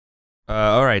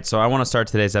All right, so I want to start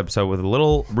today's episode with a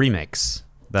little remix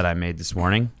that I made this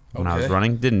morning when I was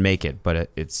running. Didn't make it, but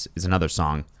it's another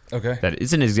song. Okay. That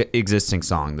is an existing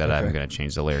song that I'm going to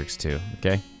change the lyrics to.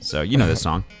 Okay? So you know this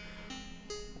song.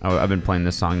 I've been playing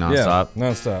this song nonstop. Yeah,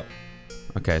 nonstop.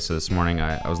 Okay, so this morning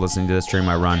I was listening to this during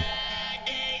my run.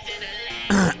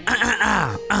 All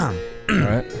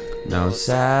right. No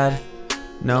sad,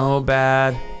 no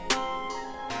bad.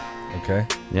 Okay.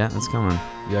 Yeah, it's coming.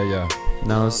 Yeah.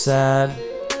 No sad,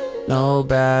 no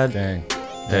bad. Dang.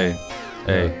 Hey.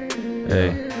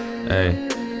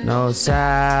 No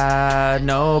sad,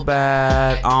 no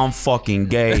bad. I'm fucking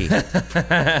gay.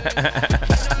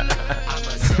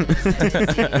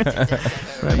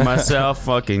 Make myself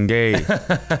fucking gay.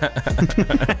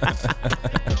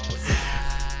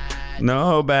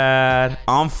 No bad.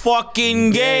 I'm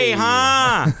fucking gay,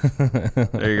 huh?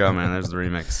 There you go, man. There's the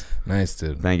remix. Nice,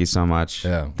 dude. Thank you so much.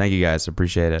 Yeah. Thank you guys.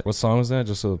 Appreciate it. What song was that?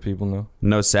 Just so the people know.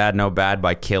 No Sad, No Bad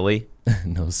by Killy.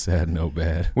 No sad, no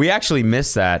bad. We actually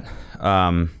missed that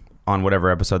on whatever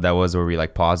episode that was where we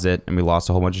like paused it and we lost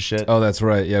a whole bunch of shit. Oh, that's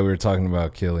right. Yeah, we were talking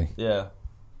about Killy. Yeah.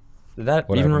 Did that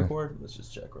What even happened? record? Let's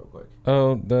just check real quick.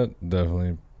 Oh, that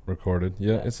definitely recorded.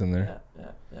 Yeah, it's in there. Yeah.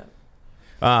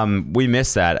 We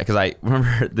missed that because I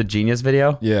remember the Genius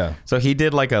video. Yeah. So he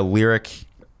did like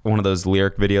one of those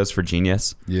lyric videos for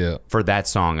Genius. Yeah. For that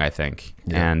song, I think.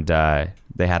 Yeah. And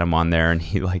they had him on there, and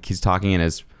he's talking in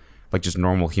his like just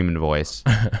normal human voice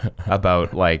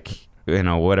about like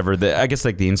whatever I guess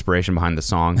like the inspiration behind the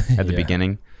song at the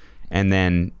beginning, and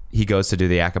then he goes to do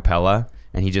the a cappella,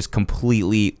 and he just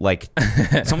completely like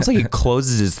it's almost like he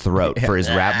closes his throat for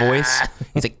his rap voice.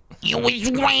 He's like.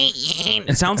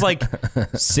 It sounds like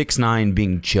 6ix9ine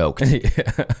being choked.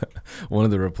 One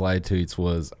of the reply tweets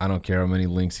was, "I don't care how many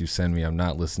links you send me, I'm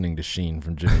not listening to Sheen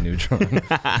from Jimmy Neutron."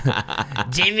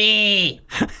 Jimmy!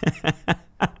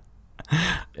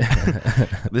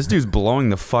 This dude's blowing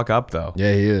the fuck up, though.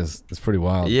 Yeah, he is. It's pretty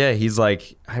wild. Yeah, he's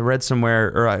like, I read somewhere,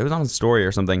 or it was on a story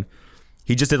or something.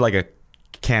 He just did like a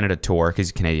Canada tour, because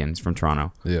he's Canadian, he's from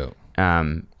Toronto. Yeah.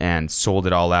 And sold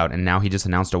it all out, and now he just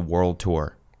announced a world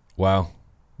tour. Wow.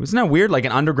 Wasn't that weird? Like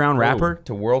an underground rapper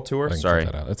to world tour? I can Sorry.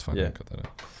 cut that out. That's fine. Yeah. I can cut that out.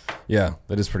 Yeah,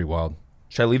 that is pretty wild.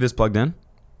 Should I leave this plugged in?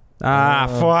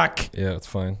 Fuck. Yeah, it's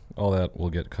fine. All that will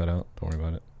get cut out. Don't worry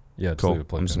about it. Yeah, just Cool. leave it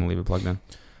plugged I'm just in. going to leave it plugged in.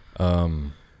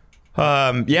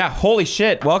 Yeah, holy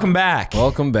shit. Welcome back.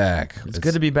 Welcome back. It's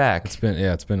good to be back. It's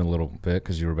been a little bit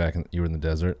because you were in the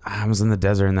desert. I was in the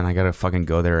desert, and then I got to fucking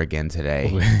go there again today.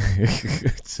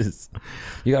 It's just,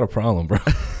 you got a problem, bro.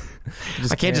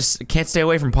 I can't stay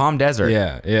away from Palm Desert.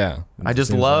 Yeah. I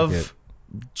just love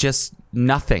just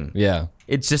nothing. Yeah.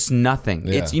 It's just nothing.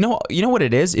 Yeah. It's you know what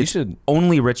it is? It's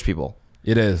only rich people.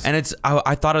 It is. And it's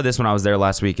I thought of this when I was there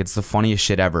last week. It's the funniest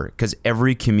shit ever because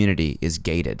every community is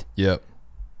gated. Yep.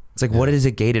 It's like, what is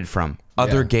it gated from?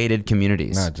 Other gated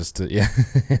communities. Not just to,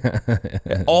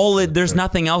 There's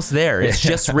nothing else there. It's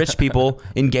just rich people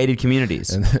in gated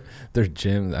communities. And their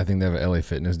gym, I think they have a LA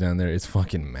Fitness down there. It's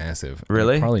fucking massive.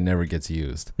 Really? It probably never gets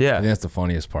used. Yeah. I think that's the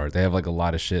funniest part. They have like a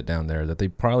lot of shit down there that they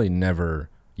probably never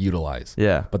utilize.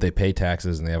 Yeah. But they pay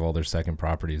taxes and they have all their second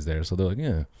properties there. So they're like,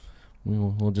 yeah,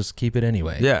 we'll just keep it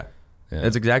anyway. Yeah.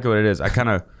 That's exactly what it is.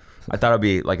 I thought it'd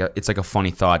be like it's like a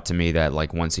funny thought to me that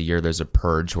like once a year there's a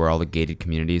purge where all the gated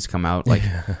communities come out. Like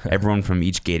everyone from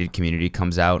each gated community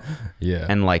comes out. Yeah.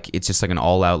 And like it's just like an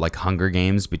all out like Hunger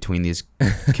Games between these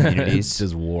communities. It's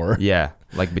just war. Yeah.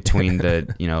 Like between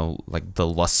the like the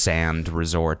La Sand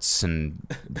resorts and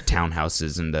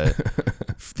townhouses and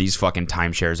these fucking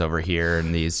timeshares over here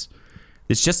and these.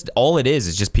 It's just all it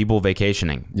is just people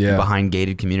vacationing behind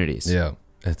gated communities. Yeah.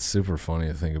 It's super funny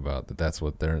to think about that. That's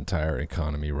what their entire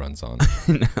economy runs on.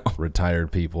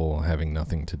 Retired people having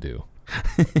nothing to do.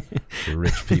 The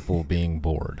rich people being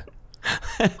bored.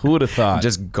 Who would have thought?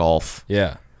 Just golf.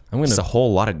 Yeah. Just a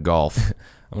whole lot of golf.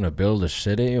 I'm going to build a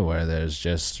city where there's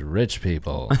just rich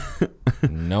people.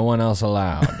 No one else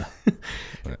allowed.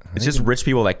 It's just rich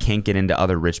people that can't get into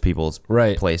other rich people's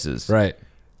places. Right.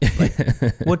 Like,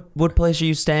 what place are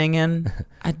you staying in?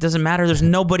 It doesn't matter. There's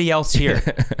nobody else here.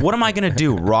 What am I gonna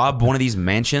do? Rob one of these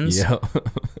mansions? Yeah.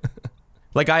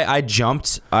 Like I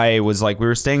jumped. I was like, we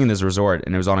were staying in this resort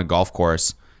and it was on a golf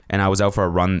course, and I was out for a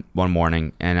run one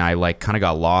morning and I like kind of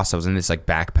got lost. I was in this like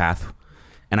back path,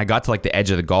 and I got to like the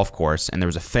edge of the golf course and there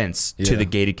was a fence to the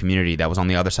gated community that was on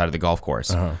the other side of the golf course.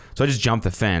 So I just jumped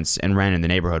the fence and ran in the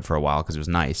neighborhood for a while because it was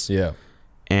nice. Yeah.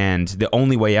 And the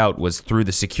only way out was through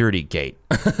the security gate.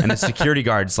 And the security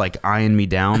guard's like eyeing me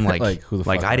down like who the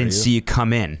fuck I didn't see you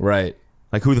come in. Right.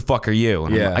 Like, who the fuck are you?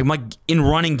 And I'm like in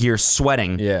running gear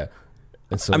sweating. Yeah.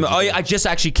 And so I just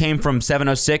actually came from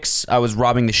 706. I was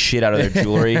robbing the shit out of their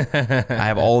jewelry. I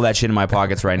have all that shit in my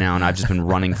pockets right now, and I've just been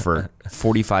running for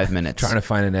 45 minutes. trying to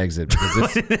find an exit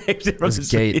because this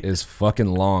gate is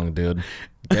fucking long, dude.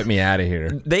 Get me out of here.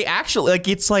 They actually,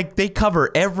 it's like they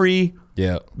cover every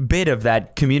bit of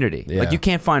that community. Yeah. Like you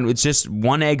can't find, it's just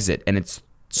one exit, and it's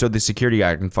so the security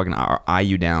guy can fucking eye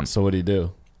you down. So what do you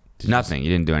do? Nothing. You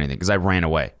didn't do anything because I ran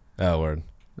away. Oh, word.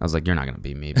 I was like, you're not going to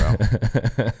beat me, bro.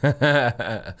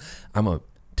 I'm a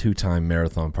 2-time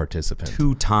marathon participant.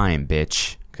 2-time,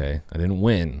 bitch. Okay. I didn't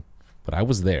win, but I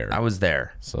was there. I was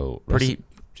there. So I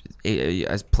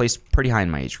placed pretty high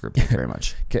in my age group. Thank you very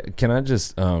much. Can I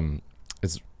just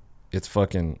it's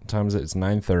fucking times it's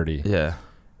 9:30. Yeah.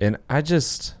 And I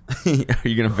just Are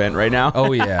you going to vent right now?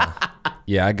 Oh yeah.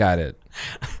 Yeah, I got it.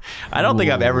 I don't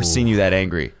think I've ever seen you that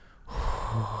angry.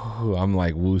 I'm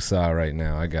like woosah right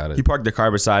now. I got it. He parked the car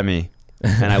beside me,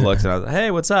 and I looked, and I was like, hey,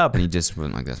 what's up? And he just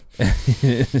went like this.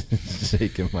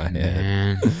 Shaking my head.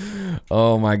 Man.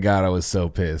 Oh, my God. I was so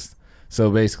pissed.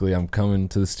 So, basically, I'm coming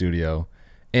to the studio,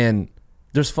 and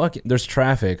there's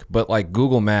traffic, but, like,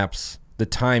 Google Maps, the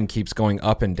time keeps going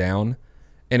up and down,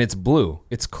 and it's blue.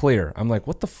 It's clear. I'm like,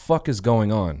 what the fuck is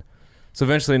going on? So,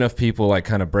 eventually, enough people, like,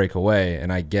 kind of break away,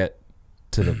 and I get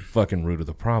to the fucking root of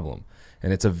the problem.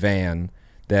 And it's a van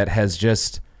that has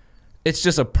it's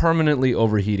just a permanently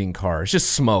overheating car. It's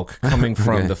just smoke coming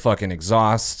from the fucking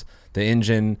exhaust, the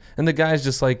engine, and the guy's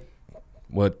just like,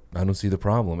 what? I don't see the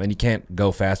problem. And you can't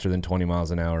go faster than 20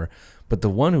 miles an hour. But the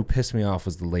one who pissed me off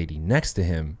was the lady next to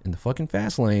him in the fucking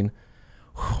fast lane.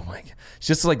 Oh my God. It's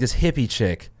just like this hippie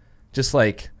chick, just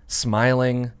like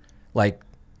smiling, like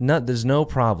there's no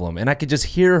problem. And I could just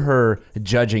hear her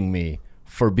judging me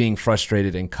for being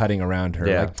frustrated and cutting around her.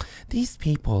 Yeah. Like, these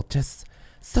people just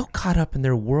so caught up in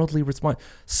their worldly response.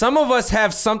 Some of us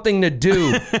have something to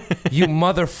do, you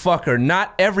motherfucker.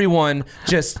 Not everyone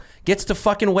just gets to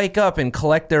fucking wake up and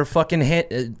collect their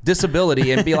fucking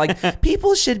disability and be like,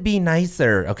 people should be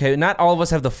nicer, okay? Not all of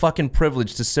us have the fucking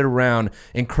privilege to sit around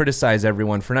and criticize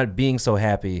everyone for not being so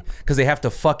happy because they have to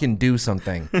fucking do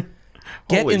something.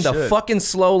 Get Holy in the shit. fucking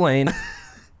slow lane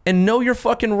and know your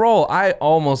fucking role. I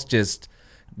almost just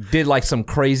did like some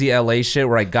crazy LA shit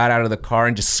where I got out of the car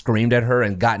and just screamed at her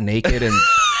and got naked and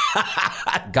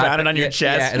got it on your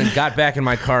chest. Yeah, and then got back in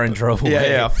my car and drove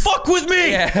away. Yeah. Fuck with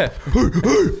me. Yeah.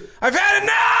 I've had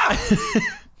enough.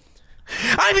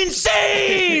 I'm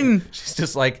insane. She's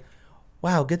just like,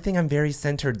 wow, good thing I'm very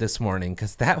centered this morning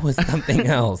because that was something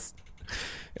else.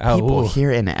 People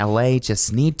here in LA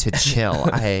just need to chill.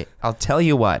 I'll tell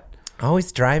you what.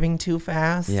 Always driving too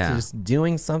fast. Yeah. Just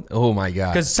doing something. Oh my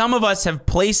God. Because some of us have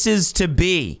places to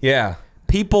be. Yeah.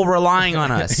 People relying on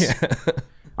us. Yeah.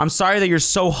 I'm sorry that you're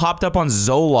so hopped up on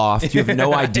Zoloft. You have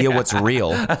no idea what's real.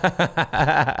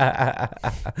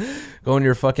 Go on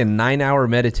your fucking 9-hour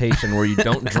meditation where you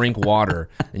don't drink water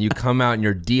and you come out and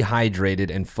you're dehydrated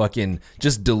and fucking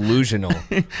just delusional.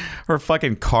 Her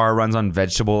fucking car runs on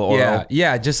vegetable oil.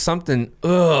 Yeah, just something.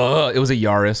 Ugh. It was a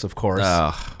Yaris, of course.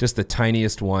 Ugh. Just the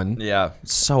tiniest one. Yeah.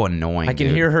 So annoying. I can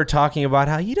dude. hear her talking about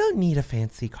how you don't need a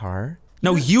fancy car.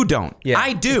 No, you don't. Yeah.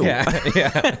 I do. Yeah.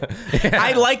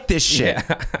 I like this shit.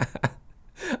 Yeah.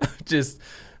 Just,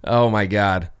 oh my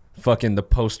God. Fucking the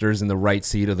posters in the right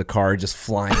seat of the car just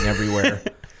flying everywhere.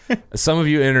 Some of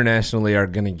you internationally are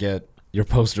going to get your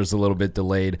posters a little bit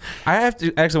delayed. I have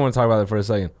to actually want to talk about that for a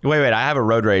second. Wait. I have a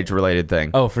road rage related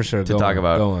thing. Oh, for sure. To talk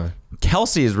about. Go on.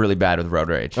 Kelsey is really bad with road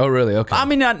rage. Oh, really? Okay. I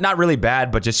mean, not really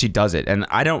bad, but just she does it. And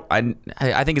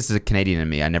I think it's the Canadian in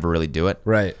me. I never really do it.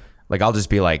 Right. Like, I'll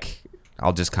just be like,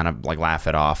 I'll just kind of like laugh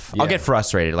it off. Yeah. I'll get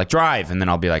frustrated, like drive, and then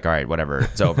I'll be like, all right, whatever,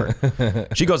 it's over.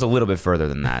 She goes a little bit further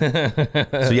than that.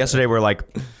 So yesterday we're like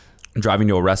driving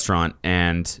to a restaurant,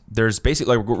 and there's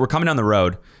basically like we're coming down the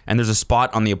road, and there's a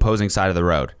spot on the opposing side of the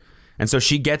road. And so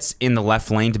she gets in the left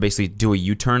lane to basically do a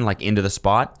U-turn like into the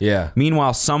spot. Yeah.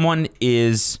 Meanwhile, someone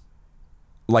is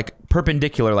like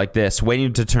perpendicular like this,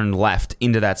 waiting to turn left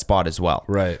into that spot as well.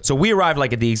 Right. So we arrived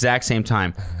like at the exact same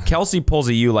time. Kelsey pulls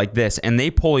a U like this, and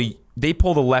they pull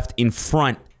the left in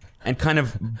front and kind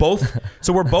of both.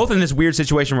 So we're both in this weird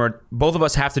situation where both of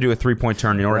us have to do a 3-point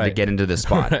turn in order to get into this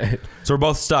spot. Right. So we're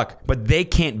both stuck, but they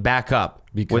can't back up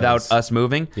without us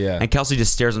moving. Yeah. And Kelsey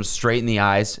just stares them straight in the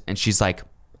eyes, and she's like,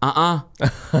 Not,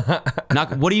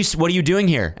 what are you doing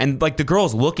here? And like the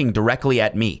girl's looking directly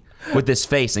at me with this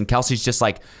face, and Kelsey's just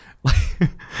like I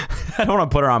don't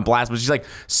want to put her on blast, but she's like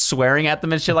swearing at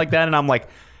them and shit like that, and I'm like,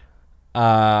 okay,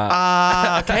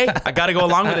 I gotta go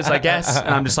along with this, I guess. And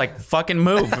I'm just like, fucking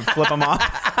move and flip them off.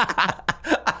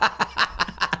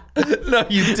 No,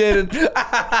 you didn't.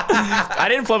 I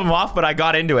didn't flip him off, but I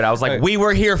got into it. I was like, we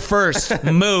were here first.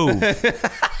 Move.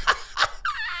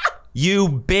 You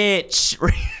bitch.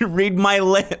 Read my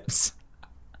lips.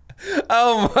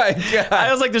 Oh my God.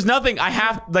 I was like, there's nothing.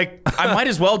 I might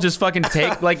as well just fucking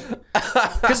take, like,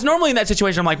 because normally in that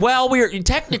situation, I'm like, well, we were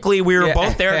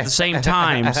both there at the same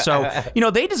time. So,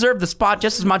 they deserve the spot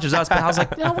just as much as us. But I was like,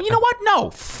 you know what?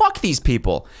 No, fuck these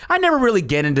people. I never really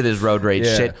get into this road rage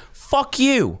shit. Fuck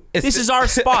you. This is our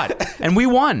spot. And we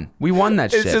won. We won that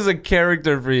shit. It's just a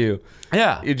character for you.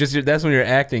 Yeah. That's when your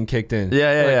acting kicked in.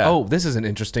 Yeah. Oh, this is an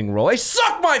interesting role. Hey,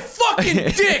 suck my fucking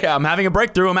dick. Yeah, I'm having a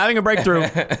breakthrough.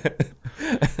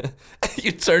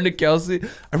 You turn to Kelsey.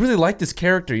 I really like this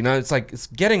character. It's like, it's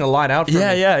getting a lot out from me.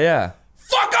 Yeah.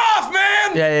 Fuck off,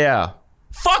 man. Yeah.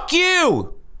 Fuck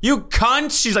you. You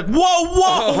cunt. She's like,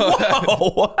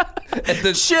 whoa.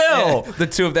 Chill. The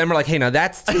two of them are like, hey, now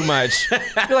that's too much.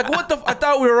 You're like, what the? I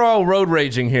thought we were all road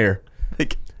raging here.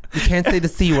 Like, you can't say the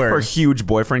C word. Her huge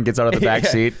boyfriend gets out of the back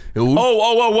seat.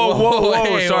 Whoa.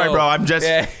 Hey, sorry, whoa. bro.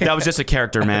 That was just a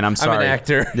character, man. I'm sorry. I'm an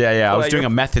actor. Yeah. I was doing a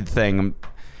method thing.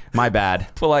 My bad.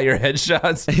 Pull out your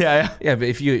headshots. Yeah. Yeah, but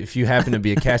if you happen to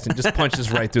be a casting, just punch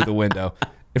this right through the window.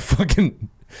 It fucking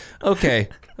okay.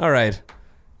 All right.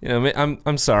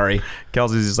 I'm sorry.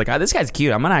 Kelsey's just like, this guy's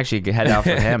cute. I'm gonna actually head out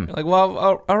for him. Like,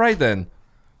 well, all right then.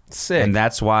 Sick. And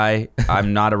that's why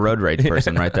I'm not a road rage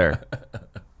person right there.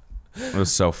 It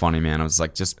was so funny, man. I was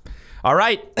like, just, all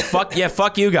right, fuck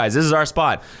you guys. This is our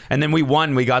spot. And then we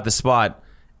won. We got the spot.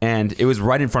 And it was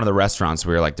right in front of the restaurant. So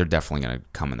we were like, they're definitely going to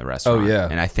come in the restaurant. Oh, yeah.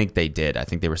 And I think they did. I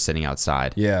think they were sitting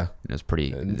outside. Yeah. And it was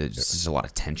there's just a lot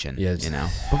of tension, Yeah,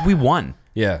 But we won.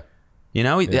 Yeah.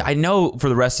 I know for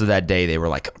the rest of that day, they were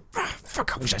like,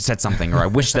 fuck, I wish I said something. Or I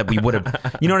wish that we would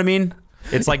have, you know what I mean?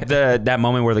 It's like that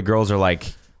moment where the girls are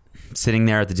like sitting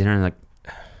there at the dinner and like,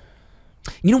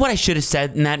 you know what I should have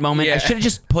said in that moment? Yeah. I should have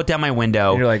just put down my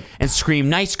window and screamed,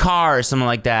 nice car, or something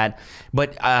like that.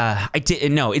 But I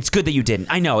didn't. No, it's good that you didn't.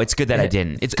 I know, it's good that I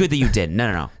didn't. It's good that you didn't.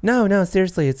 No. No,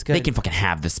 seriously, it's good. They can fucking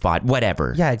have the spot,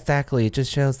 whatever. Yeah, exactly. It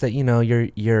just shows that,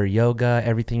 your yoga,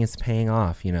 everything is paying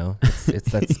off,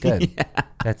 That's good. Yeah.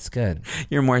 That's good.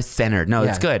 You're more centered. No,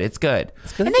 it's good. It's good.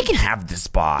 And they can have the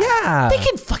spot. Yeah. They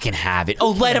can fucking have it.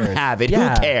 Oh, let them have it.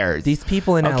 Yeah. Who cares? These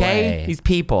people in LA. LA. These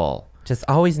people. Just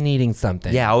always needing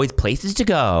something. Yeah, always places to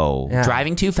go. Yeah.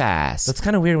 Driving too fast. That's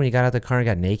kind of weird when he got out of the car and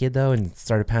got naked though and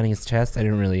started pounding his chest. I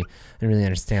didn't really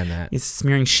understand that. He's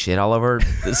smearing shit all over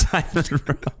the side of the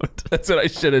road. That's what I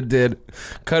should have did.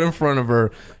 Cut in front of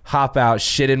her, hop out,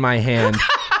 shit in my hand.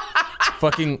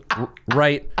 Fucking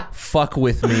right fuck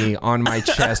with me on my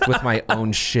chest with my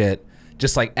own shit.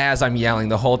 Just like as I'm yelling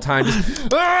the whole time. Just,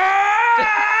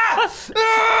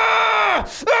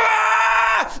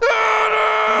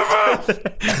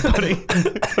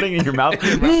 putting in your mouth.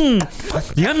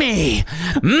 Yummy.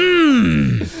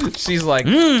 She's like,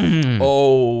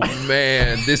 oh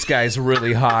man, this guy's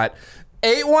really hot.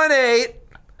 818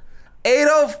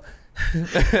 80.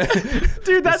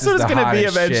 Dude, that's what it's gonna be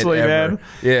eventually, man.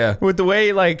 Yeah. With the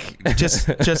way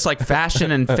just like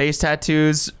fashion and face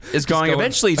tattoos is going,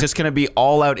 eventually it's just gonna be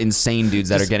all out insane dudes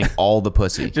that are getting all the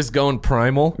pussy. Just going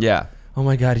primal. Yeah. Oh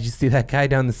my God, did you see that guy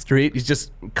down the street? He's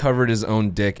just covered his own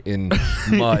dick in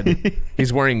mud.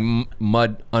 He's wearing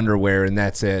mud underwear and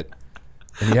that's it.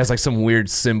 And he has like some weird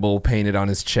symbol painted on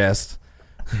his chest.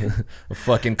 A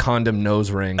fucking condom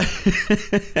nose ring.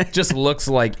 Just looks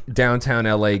like downtown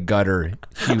LA gutter.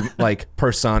 Like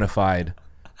personified.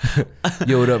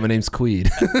 Yo, what up? My name's Queed.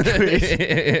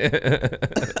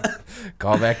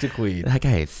 Call back to Queed. That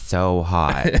guy is so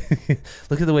hot.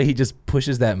 Look at the way he just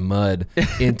pushes that mud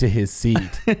into his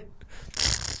seat.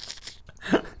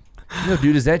 Yo,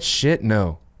 dude, is that shit?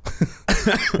 No.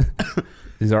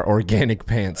 These are organic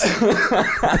pants.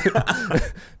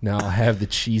 Now I'll have the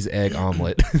cheese egg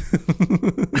omelet.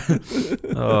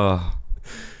 Oh,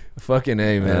 fucking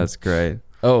A, man. That's great.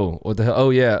 Oh, what the hell? Oh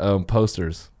yeah,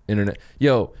 posters. Internet.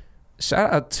 Yo,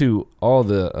 shout out to all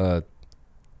the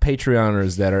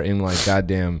Patreoners that are in like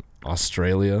goddamn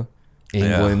Australia,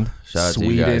 England, Shout out to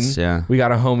Sweden. you guys, yeah. We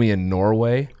got a homie in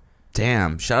Norway.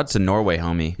 Damn. Shout out to Norway,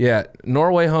 homie. Yeah,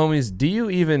 Norway homies. Do you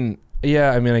even?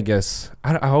 Yeah, I mean, I guess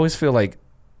I always feel like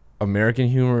American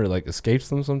humor like escapes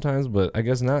them sometimes, but I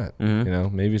guess not.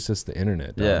 Mm-hmm. Maybe it's just the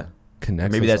internet. Yeah.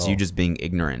 Connects. Maybe us that's all. you just being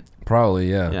ignorant.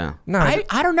 Probably, yeah. Yeah. No,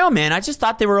 I don't know, man. I just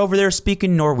thought they were over there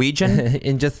speaking Norwegian.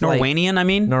 in just Norwegian, I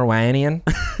mean. Norwegian.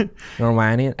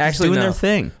 Norwegian. Actually, doing no. their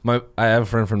thing. I have a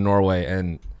friend from Norway,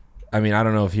 and I mean, I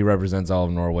don't know if he represents all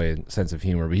of Norway sense of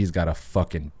humor, but he's got a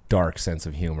fucking dark sense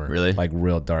of humor. Really? Like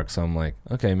real dark. So I'm like,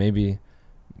 okay, maybe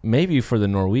for the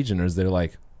Norwegianers, they're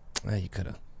like, you could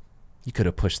have you could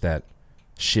have pushed that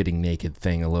shitting naked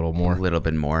thing a little more. A little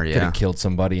bit more, yeah. Could have killed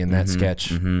somebody in that sketch.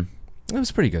 Mm-hmm. It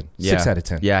was pretty good. Yeah. 6 out of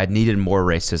 10. Yeah, I needed more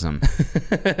racism.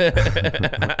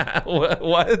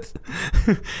 What?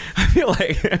 I feel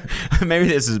like maybe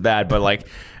this is bad, but like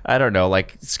I don't know,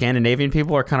 like Scandinavian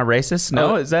people are kind of racist.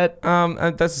 No, is that?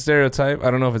 That's a stereotype.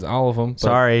 I don't know if it's all of them. But,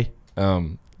 Sorry,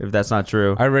 if that's not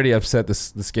true. I already upset the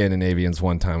Scandinavians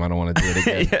one time. I don't want to do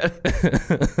it again.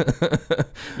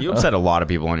 You upset a lot of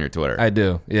people on your Twitter. I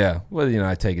do. Yeah. Well,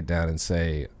 I take it down and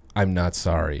say, I'm not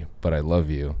sorry, but I love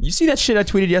you. You see that shit I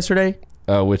tweeted yesterday?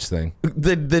 Which thing?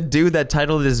 The dude that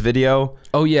titled his video.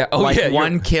 Oh yeah. Oh like yeah.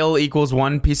 One kill equals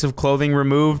one piece of clothing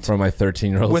removed from my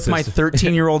 13-year-old with sister. my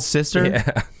 13-year-old sister.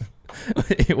 Yeah.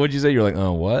 What'd you say? You're like,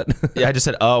 oh, what? Yeah, I just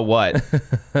said, oh, what?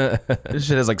 This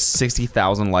shit has like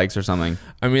 60,000 likes or something.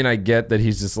 I mean, I get that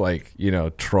he's just like,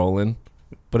 trolling,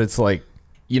 but it's like,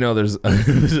 there's.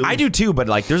 I do too, but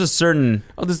like, there's a certain.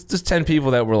 Oh, there's 10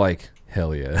 people that were like,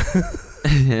 hell yeah.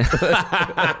 10,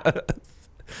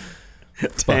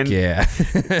 fuck yeah.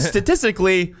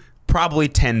 Statistically, probably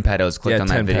 10 pedos clicked on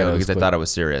that video because they thought it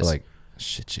was serious. Like,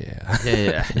 shit,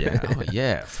 yeah. Yeah. Oh,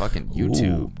 yeah. Fucking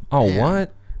YouTube. Ooh. Oh, man.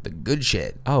 what? The good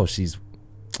shit. Oh, she's.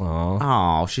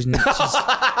 Oh, she's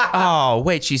oh,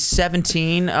 wait, she's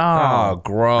 17? Oh,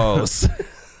 gross.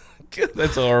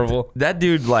 That's horrible. That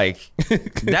dude, like,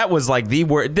 that was like the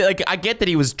word. Like, I get that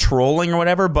he was trolling or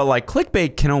whatever, but like,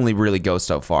 clickbait can only really go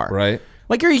so far. Right.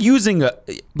 Like, you're using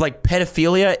like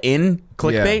pedophilia in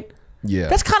clickbait. Yeah.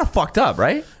 That's kind of fucked up,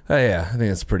 right? Oh, yeah. I think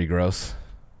that's pretty gross.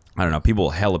 I don't know.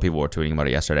 Hella people were tweeting about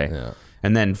it yesterday. Yeah.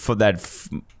 And then for that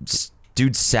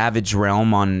dude, Savage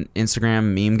Realm on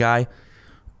Instagram, meme guy,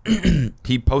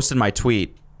 he posted my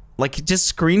tweet. Like, he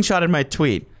just screenshotted my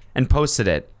tweet and posted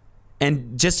it.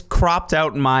 And just cropped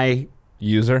out my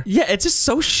user. Yeah, it's just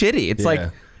so shitty. It's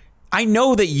like, I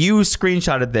know that you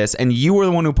screenshotted this and you were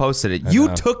the one who posted it.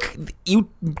 You took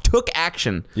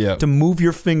action to move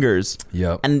your fingers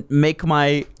and make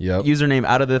my username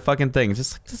out of the fucking thing.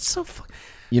 Just like, that's so fucking,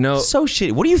 so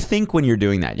shitty. What do you think when you're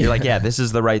doing that? You're like, yeah, this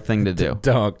is the right thing to do.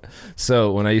 Dog.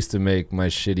 So when I used to make my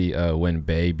shitty when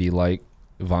Bay be like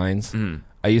vines,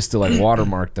 I used to like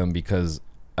watermark them because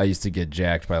I used to get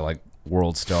jacked by like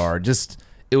World Star. Just,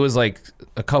 it was like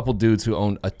a couple dudes who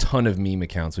owned a ton of meme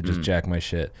accounts would just jack my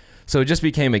shit. So it just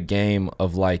became a game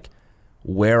of like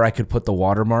where I could put the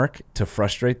watermark to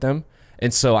frustrate them.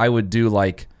 And so I would do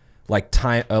like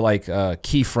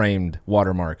keyframed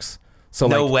watermarks. So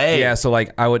no way. Yeah, so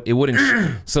like it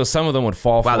wouldn't so some of them would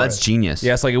fall for it. Wow, that's genius.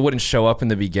 Yeah, it's like it wouldn't show up in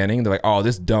the beginning. They're like, "Oh,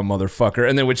 this dumb motherfucker."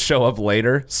 And then it would show up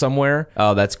later somewhere.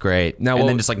 Oh, that's great. Now, and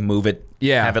then just like move it.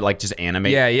 Yeah. Have it like just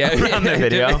animate. Yeah. Around the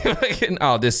video.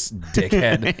 Oh, this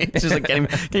dickhead. It's just like can't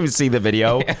even see the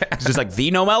video. It's just like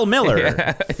the Noel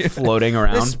Miller floating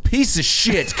around. This piece of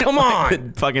shit. Come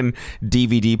on. Fucking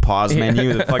DVD pause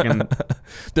menu. The fucking.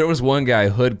 There was one guy,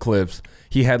 Hood Clips.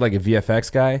 He had like a VFX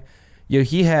guy. Yo,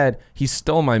 he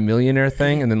stole my millionaire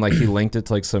thing and then like he linked it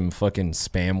to like some fucking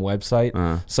spam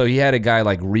website. So he had a guy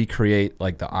like recreate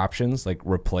like the options, like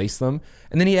replace them.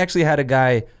 And then he actually had a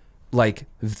guy like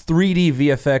 3D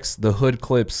VFX the Hood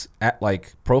Clips at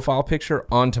like profile picture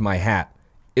onto my hat.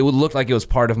 It would look like it was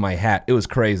part of my hat. It was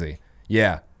crazy.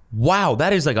 Yeah. Wow,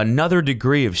 that is like another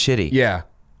degree of shitty. Yeah.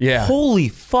 Yeah. Holy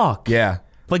fuck. Yeah.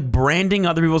 Like branding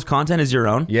other people's content as your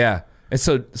own? Yeah. And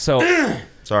so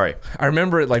Sorry. I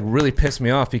remember it like really pissed me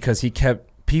off because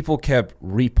people kept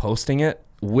reposting it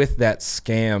with that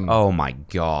scam. Oh my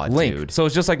god, link. Dude. So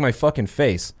it's just like my fucking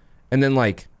face. And then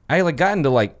like I like got into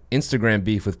like Instagram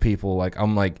beef with people. Like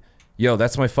I'm like, yo,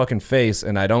 that's my fucking face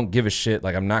and I don't give a shit.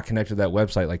 Like I'm not connected to that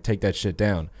website. Like take that shit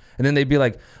down. And then they'd be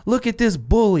like, look at this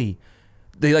bully.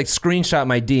 They like screenshot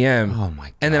my DM. Oh my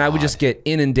god. And then I would just get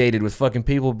inundated with fucking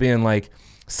people being like,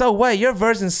 so what? Your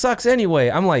version sucks anyway.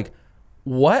 I'm like,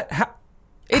 what? How?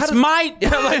 It's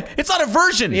it's not a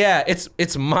version. Yeah,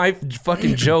 it's my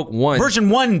fucking joke. One. Version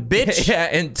 1, bitch. Yeah,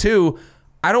 and 2,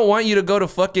 I don't want you to go to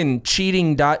fucking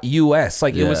cheating.us.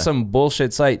 Like it was some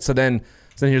bullshit site. So then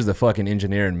here's the fucking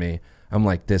engineer in me. I'm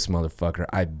like, this motherfucker,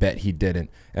 I bet he didn't.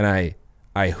 And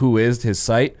I whoised his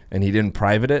site and he didn't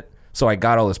private it. So I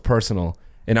got all his personal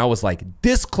and I was like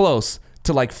this close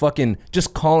to like fucking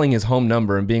just calling his home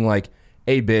number and being like,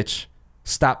 hey bitch,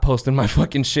 stop posting my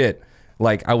fucking shit.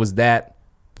 Like I was that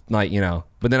like,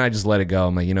 but then I just let it go.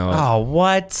 I'm like, oh,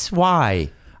 what?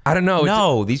 Why? I don't know.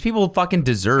 No, these people fucking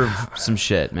deserve some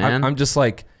shit, man. I'm just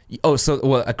like,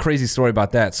 a crazy story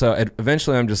about that. So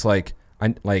eventually I'm just like,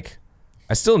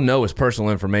 I still know his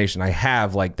personal information. I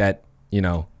have like that,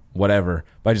 whatever,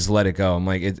 but I just let it go. I'm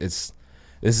like, this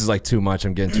is like too much.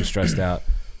 I'm getting too stressed out.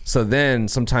 So then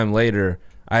sometime later,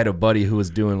 I had a buddy who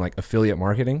was doing like affiliate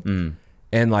marketing.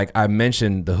 And like I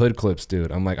mentioned the Hood Clips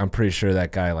dude. I'm like, I'm pretty sure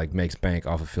that guy like makes bank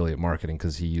off affiliate marketing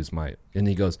because he used my, and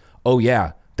he goes, oh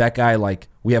yeah, that guy, like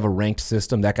we have a ranked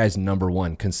system. That guy's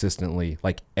 #1 consistently,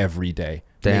 like every day.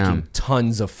 Damn. Making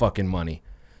tons of fucking money.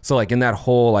 So like in that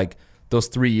whole, like those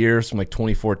 3 years from like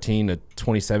 2014 to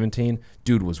 2017,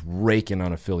 dude was raking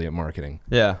on affiliate marketing.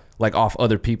 Yeah. Like off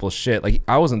other people's shit. Like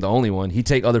I wasn't the only one. He'd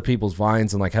take other people's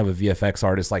vines and like have a VFX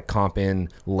artist like comp in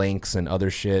links and other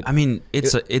shit. I mean,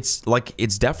 it's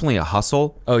definitely a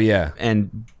hustle. Oh yeah.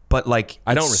 But like,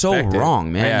 I don't it's so respect it.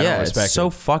 wrong, man. Yeah, I don't it's respect so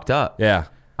it. fucked up. Yeah.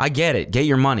 I get it. Get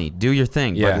your money. Do your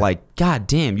thing. Yeah. But like, god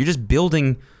damn, you're just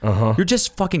building, you're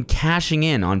just fucking cashing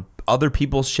in on other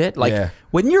people's shit. Like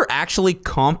when you're actually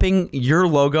comping your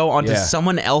logo onto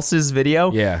someone else's video,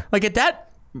 like at that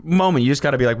moment, you just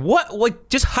got to be like, what? Like,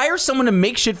 just hire someone to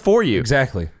make shit for you.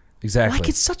 Exactly. Like,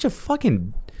 it's such a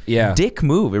fucking dick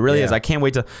move. It really is. I can't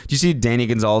wait to. Do you see Danny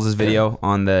Gonzalez's video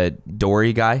on the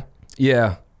Dory guy?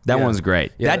 Yeah. That one's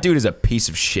great. Yeah. That dude is a piece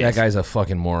of shit. That guy's a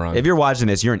fucking moron. If you're watching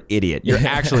this, you're an idiot. You're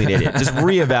actually an idiot. Just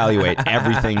reevaluate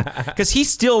everything. Because he's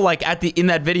still like in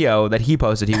that video that he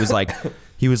posted, he was like,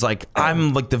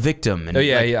 I'm like the victim. And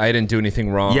I didn't do anything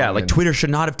wrong. Yeah, like Twitter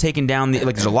should not have taken down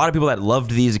like there's a lot of people that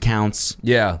loved these accounts.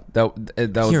 Yeah, that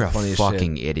was you're the funniest a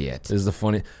fucking shit. idiot. It was the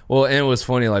funny. Well, and it was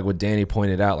funny like what Danny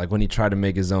pointed out, like when he tried to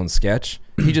make his own sketch,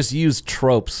 he just used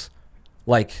tropes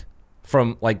like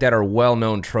from like that are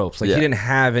well-known tropes. Like he didn't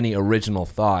have any original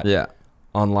thought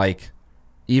on like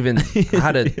even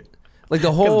how to like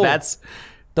the whole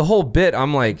bit.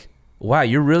 I'm like, wow,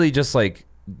 you're really just like,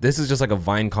 this is just like a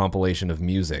Vine compilation of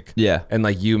music. Yeah. And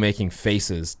like you making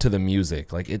faces to the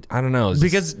music. Like it, I don't know.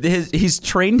 Because he's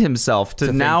trained himself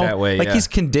to now, that way, he's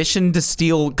conditioned to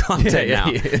steal content now.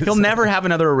 He'll never have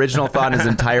another original thought in his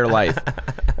entire life.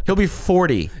 He'll be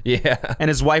 40. Yeah. And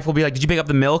his wife will be like, did you pick up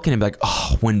the milk? And he'll be like,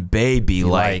 oh, when baby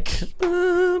like.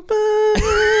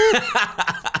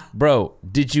 Bro,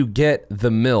 did you get the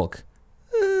milk?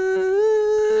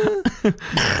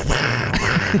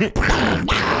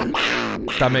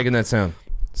 Stop making that sound.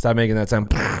 Stop making that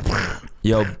sound.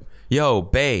 Yo,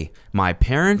 bae, my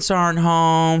parents aren't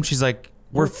home. She's like,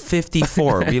 we're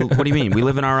 54. What do you mean? We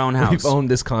live in our own house. We've owned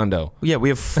this condo. Yeah, we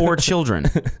have 4 children.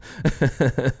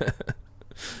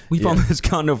 We've owned this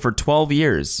condo for 12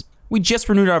 years. We just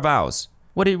renewed our vows.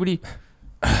 What do you...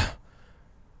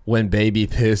 When baby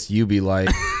pissed, you be like,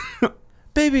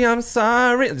 baby, I'm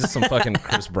sorry. Just some fucking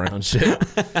Chris Brown shit.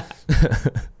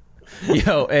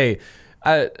 Yo, hey,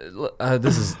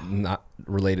 this is not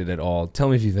related at all. Tell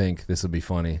me if you think this would be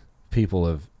funny. People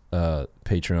of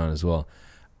Patreon as well.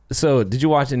 So, did you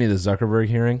watch any of the Zuckerberg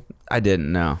hearing? I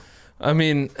didn't, no. I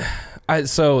mean,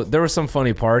 so there were some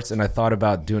funny parts, and I thought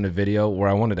about doing a video where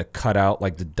I wanted to cut out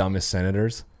like the dumbest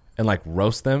senators and like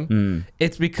roast them.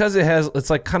 It's because it's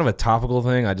like kind of a topical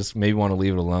thing. I just maybe want to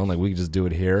leave it alone. Like we could just do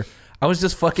it here. I was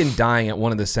just fucking dying at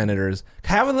one of the senators.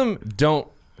 Half of them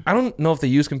I don't know if they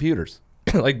use computers.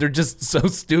 Like they're just so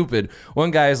stupid.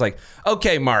 One guy is like,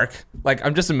 okay, Mark. Like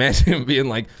I'm just imagining him being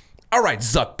like, all right,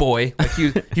 Zuck boy. Like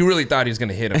he really thought he was going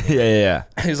to hit him. Yeah.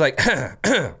 He's like,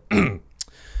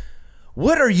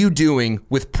 what are you doing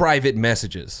with private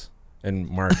messages? And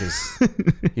Mark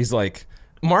he's like,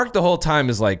 Mark the whole time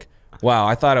is like, wow,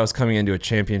 I thought I was coming into a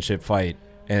championship fight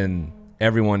and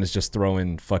everyone is just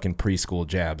throwing fucking preschool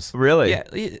jabs. Really? Yeah.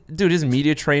 Dude, his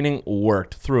media training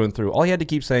worked through and through. All he had to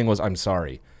keep saying was, I'm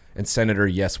sorry. And Senator,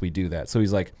 yes, we do that. So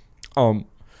he's like, I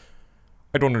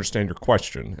don't understand your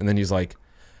question. And then he's like,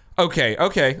 okay,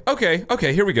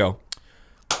 here we go.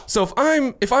 So if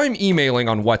I'm emailing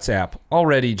on WhatsApp,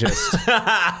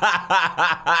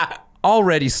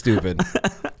 already stupid.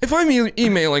 If I'm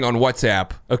emailing on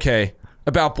WhatsApp, okay,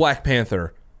 about Black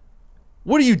Panther,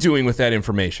 what are you doing with that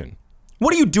information?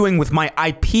 What are you doing with my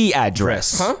IP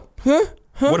address? Huh?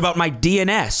 What about my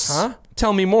DNS? Huh?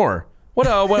 Tell me more. What?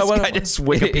 This guy just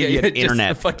Wikipedia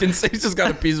internet. He's just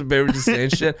got a piece of paper just saying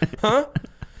shit. Huh?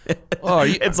 Oh,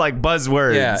 it's like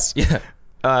buzzwords. Yeah.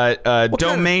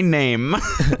 Domain name.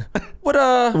 What?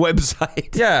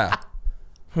 Website. Yeah.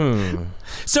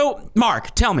 So,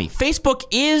 Mark, tell me, Facebook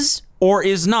is or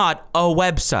is not a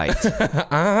website?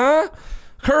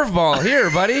 Curveball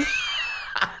here, buddy.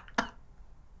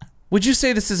 Would you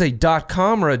say this is a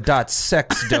 .com or a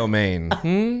 .sex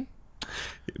domain?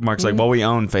 Mark's like, well, we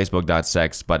own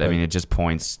Facebook.sex, but I mean, it just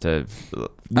points to...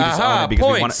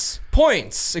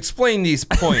 Points. Explain these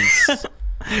points.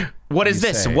 What is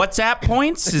this? WhatsApp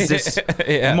points? Is this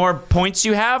the more points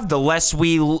you have, the less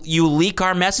you leak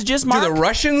our messages, Mark? Do the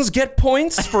Russians get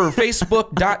points for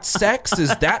Facebook.sex?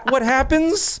 Is that what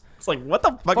happens? It's like, what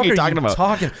the fuck are you talking about?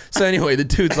 So anyway, the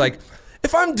dude's like,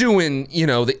 if I'm doing,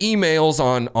 the emails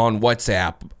on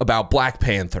WhatsApp about Black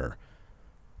Panther,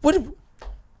 what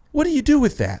do you do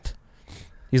with that?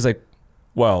 He's like,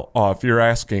 well, if you're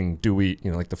asking, do we,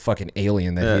 like the fucking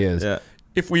alien that he is. Yeah.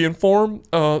 If we inform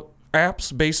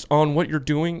apps based on what you're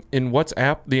doing in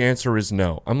WhatsApp, the answer is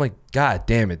no. I'm like, God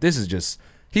damn it. He's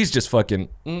just fucking,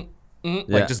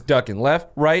 like just ducking left,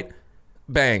 right,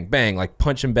 bang, bang, like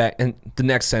punching back. And the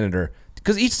next senator,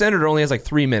 because each senator only has like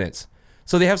 3 minutes.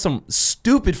 So they have some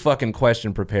stupid fucking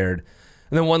question prepared.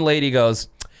 And then one lady goes,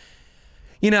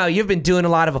 you've been doing a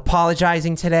lot of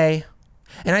apologizing today.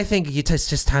 And I think it's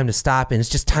just time to stop, and it's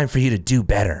just time for you to do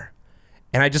better.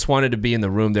 And I just wanted to be in the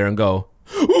room there and go,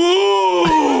 ooh,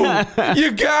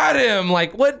 you got him.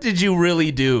 Like, what did you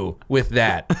really do with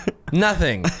that?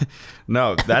 Nothing.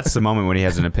 No, that's the moment when he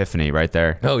has an epiphany right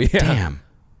there. Oh, yeah. Damn.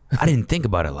 I didn't think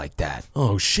about it like that.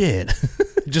 Oh, shit.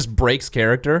 Just breaks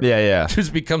character. Yeah.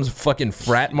 Just becomes a fucking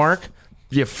frat mark.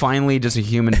 Yeah, finally just a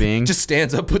human being. Just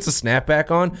stands up, puts a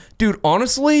snapback on. Dude,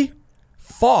 honestly,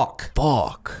 fuck.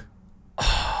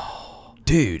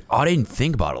 Dude, I didn't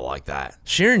think about it like that.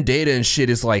 Sharing data and shit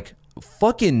is like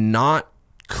fucking not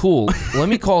cool. Let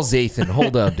me call Zathan.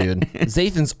 Hold up, dude.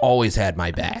 Zathan's always had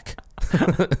my back.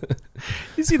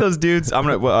 You see those dudes?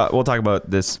 We'll talk about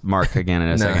this Mark again in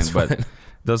a second, but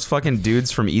those fucking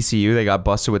dudes from ECU, they got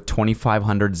busted with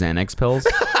 2,500 Xanax pills.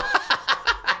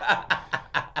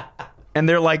 And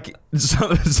they're like,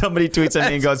 somebody tweets at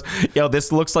me and goes, yo,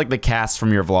 this looks like the cast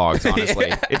from your vlogs, honestly.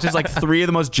 Yeah. It's just like 3 of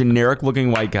the most generic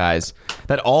looking white guys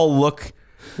that all look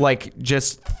like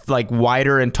just like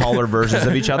wider and taller versions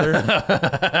of each other.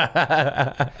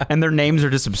 And their names are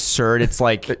just absurd. It's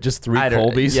like just 3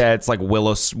 Colbys. Yeah, it's like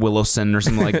Willowson or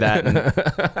something like that. And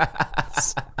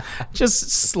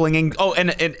just slinging. Oh, and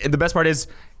the best part is,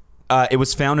 it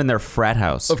was found in their frat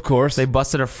house. Of course. They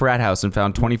busted a frat house and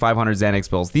found 2,500 Xanax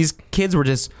pills. These kids were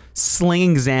just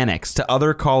slinging Xanax to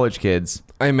other college kids.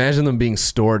 I imagine them being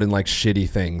stored in like shitty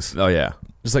things. Oh, yeah.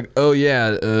 Just like, oh,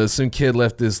 yeah, some kid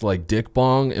left this like dick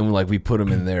bong and we put him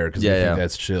in there because we think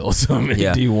that's chill. So how many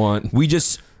do you want? We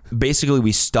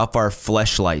stuff our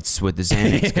fleshlights with the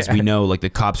Xanax because we know like the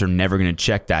cops are never going to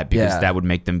check that because that would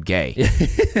make them gay.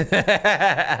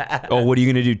 Oh, what are you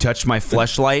going to do? Touch my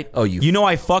fleshlight? Oh, you know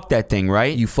I fucked that thing,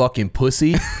 right? You fucking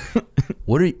pussy.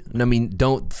 What are you? I mean,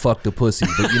 don't fuck the pussy,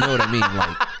 but you know what I mean,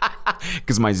 like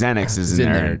because my Xanax is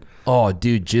in there. Oh,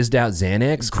 dude, jizzed out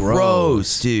Xanax?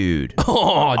 Gross, dude.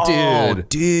 Oh, dude. Oh,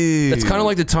 dude. That's kind of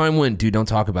like the time when, dude, don't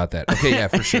talk about that. Okay, yeah,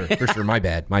 for sure. My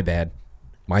bad.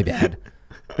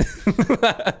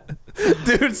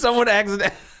 Dude, someone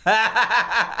accidentally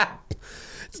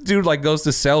dude like goes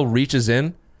to cell, reaches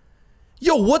in.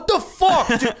 Yo, what the fuck?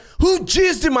 Dude, who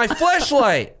jizzed in my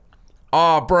fleshlight?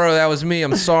 Oh, bro, that was me.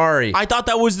 I'm sorry. I thought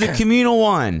that was the communal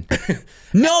one.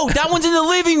 No, that one's in the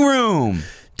living room.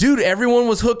 Dude, everyone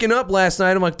was hooking up last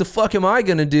night. I'm like, the fuck am I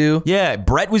gonna do? Yeah,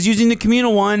 Brett was using the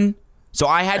communal one, so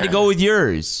I had to go with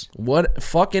yours. What?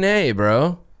 Fucking A,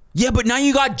 bro. Yeah, but now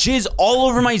you got jizz all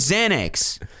over my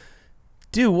Xanax.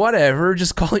 Dude, whatever.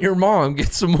 Just call your mom.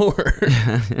 Get some more.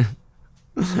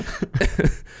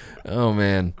 Oh,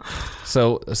 man.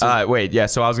 So wait, yeah.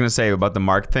 So I was going to say about the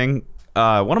Mark thing.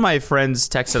 One of my friends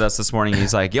texted us this morning.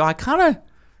 He's like, yo,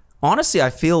 honestly, I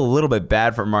feel a little bit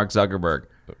bad for Mark Zuckerberg.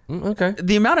 Okay.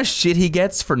 The amount of shit he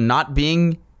gets for not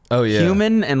being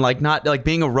human and like not like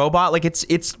being a robot, like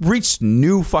it's reached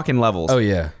new fucking levels. Oh,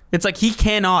 yeah. It's like he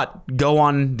cannot go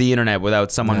on the internet without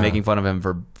someone making fun of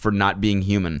him for not being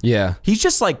human. Yeah. He's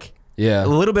just like a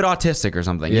little bit autistic or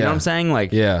something. You know what I'm saying?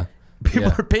 Like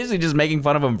people are basically just making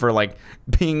fun of him for like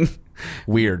being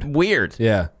weird.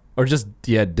 Yeah. Or just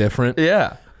different.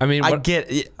 Yeah. I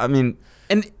mean,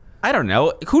 and I don't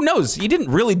know. Who knows? He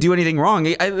didn't really do anything wrong.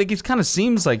 It kind of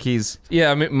seems like he's... Yeah,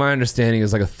 I mean, my understanding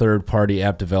is like a third-party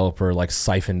app developer like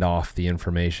siphoned off the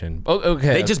information. Oh,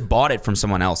 okay. They just bought it from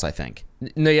someone else, I think.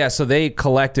 No, yeah, so they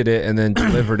collected it and then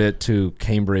delivered it to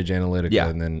Cambridge Analytica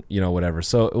and then, whatever.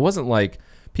 So it wasn't like...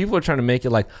 People are trying to make it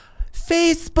like,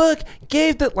 Facebook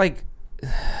gave the, like...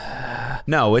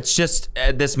 No, it's just,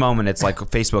 at this moment, it's like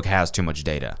Facebook has too much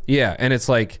data. Yeah, and it's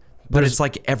like... But it's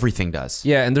like everything does.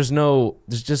 Yeah, and there's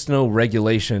just no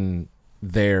regulation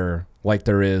there like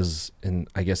there is in,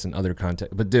 I guess, in other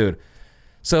contexts. But dude,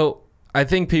 so I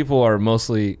think people are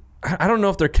mostly, I don't know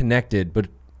if they're connected, but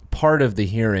part of the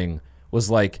hearing was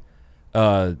like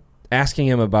asking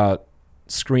him about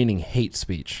screening hate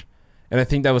speech. And I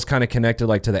think that was kind of connected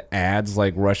like to the ads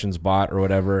like Russians bought or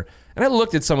whatever. And I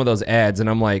looked at some of those ads and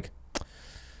I'm like,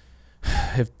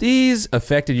 if these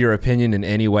affected your opinion in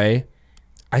any way,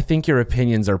 I think your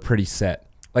opinions are pretty set.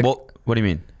 Like, well, what do you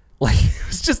mean? Like,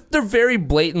 it's just, they're very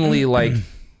blatantly like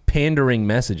pandering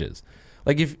messages.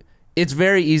 Like if it's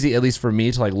very easy, at least for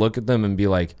me, to like look at them and be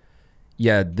like,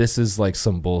 yeah, this is like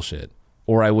some bullshit.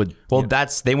 Or I would. Well,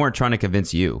 they weren't trying to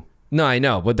convince you. No, I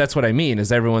know, but that's what I mean.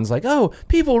 Is everyone's like, oh,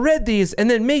 people read these and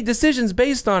then made decisions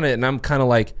based on it, and I'm kind of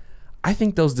like, I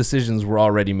think those decisions were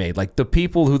already made. Like the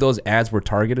people who those ads were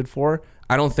targeted for,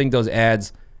 I don't think those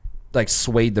ads like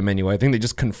swayed them anyway. I think they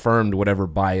just confirmed whatever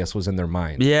bias was in their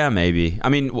mind. Yeah, maybe. I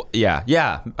mean,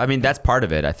 yeah. I mean, that's part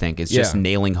of it. I think it's just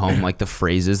nailing home like the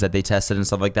phrases that they tested and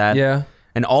stuff like that. Yeah,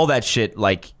 and all that shit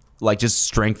like just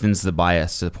strengthens the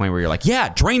bias to the point where you're like, yeah,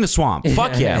 drain the swamp.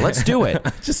 Fuck yeah, let's do it.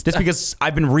 just because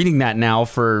I've been reading that now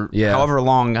for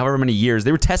however many years.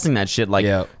 They were testing that shit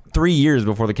like 3 years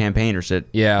before the campaign or shit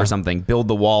or something. Build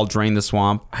the wall, drain the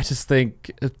swamp. I just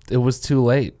think it was too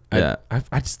late. Yeah.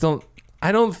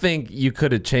 I don't think you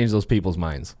could have changed those people's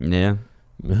minds. Yeah.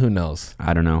 Who knows?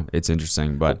 I don't know. It's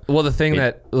interesting, but well, the thing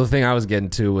I was getting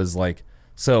to was like,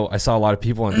 so I saw a lot of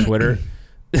people on Twitter.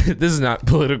 This is not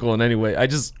political in any way. I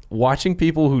just watching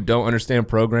people who don't understand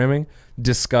programming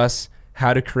discuss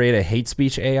how to create a hate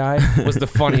speech AI was the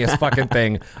funniest fucking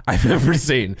thing I've ever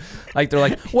seen. Like they're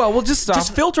like, well, we'll just stop.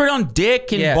 Just filter it on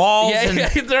dick and balls and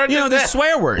the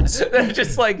swear words. They're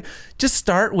just like, just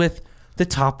start with the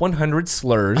top 100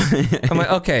 slurs. I'm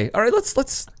like, okay, all right,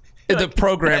 let's. The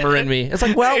programmer in me, it's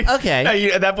like, well,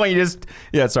 okay. At that point, you just,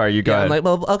 sorry, you go ahead. I'm like,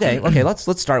 well, okay,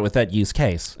 let's start with that use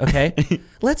case, okay?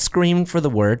 Let's scream for the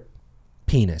word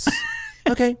penis.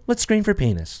 Okay, let's scream for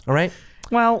penis, all right?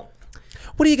 Well,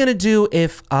 what are you gonna do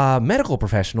if a medical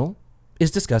professional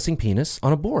is discussing penis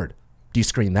on a board? Do you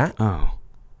scream that? Oh,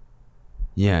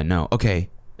 yeah, no, okay.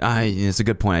 It's a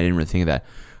good point. I didn't really think of that.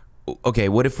 Okay,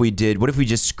 what if we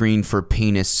just screened for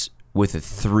penis with a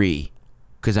 3?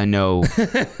 Because I know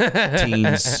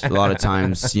teens, a lot of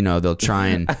times, they'll try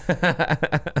and,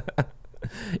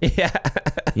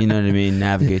 you know what I mean,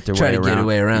 navigate their way around. Try to get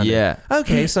away around it.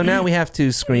 Okay, so now we have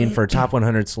to screen for top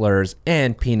 100 slurs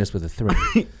and penis with a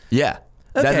 3. Yeah.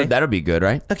 Okay. That'll be good,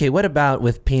 right? Okay, what about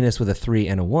with penis with a 3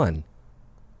 and a 1?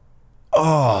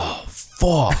 Oh,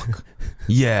 fuck.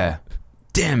 Yeah.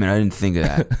 Damn it, I didn't think of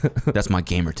that. That's my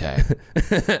gamer tag.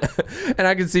 And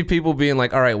I can see people being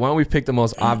like, all right, why don't we pick the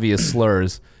most obvious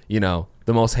slurs, the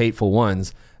most hateful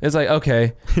ones. It's like,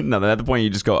 okay. No, at the point you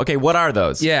just go, okay, what are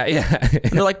those? Yeah.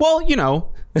 And they're like, well,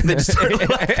 they just start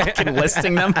fucking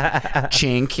listing them.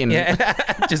 Chink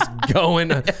and just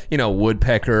going,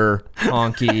 woodpecker,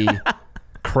 honky,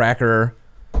 cracker,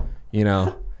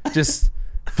 just...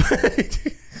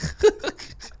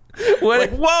 What?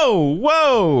 Like,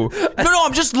 whoa. No,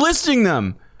 I'm just listing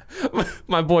them.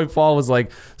 My boy Paul was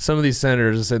like, some of these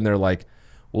senators are sitting there like,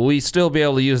 will we still be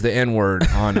able to use the N-word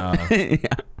on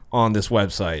on this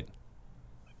website?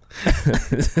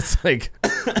 It's like,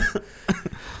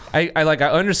 I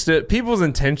understood people's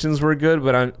intentions were good,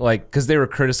 but I'm like, because they were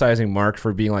criticizing Mark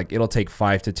for being like, it'll take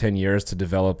 5 to 10 years to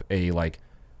develop a like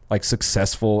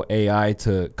successful AI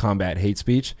to combat hate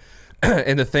speech.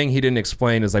 And the thing he didn't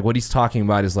explain is like what he's talking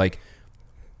about is like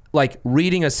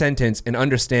reading a sentence and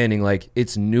understanding like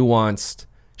it's nuanced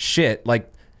shit.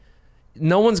 Like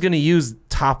no one's going to use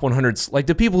top 100. Like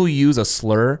the people who use a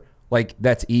slur, like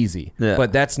that's easy. Yeah.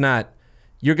 But that's not,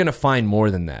 you're going to find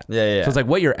more than that. Yeah. So it's like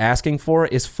what you're asking for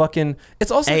is fucking, it's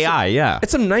also AI,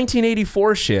 It's some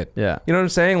 1984 shit. Yeah. You know what I'm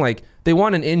saying? Like they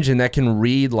want an engine that can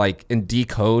read like and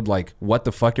decode like what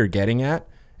the fuck you're getting at.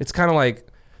 It's kind of like,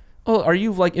 oh, are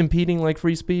you like impeding like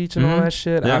free speech and all that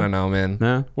shit? Yeah. I don't know, man.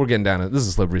 Yeah. We're getting down it. This is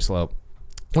a slippery slope.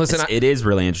 Listen, it is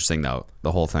really interesting though,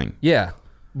 the whole thing. Yeah,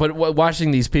 but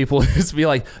watching these people just be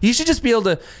like, you should just be able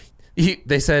to.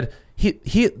 They said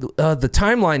the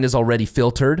timeline is already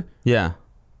filtered. Yeah.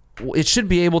 It should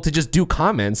be able to just do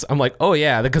comments. I'm like, oh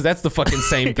yeah, because that's the fucking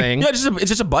same thing. Yeah, it's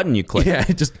just a button you click. Yeah,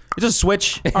 it's just a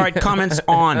switch. All right, comments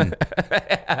on.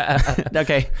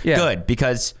 Okay, good,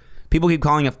 because people keep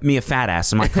calling me a fat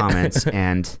ass in my comments,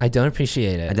 and I don't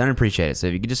appreciate it. So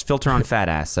if you could just filter on fat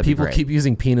ass, that'd people be great. Keep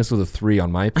using penis with a 3 on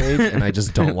my page, and I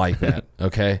just don't like that.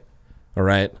 Okay, all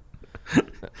right.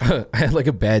 I had like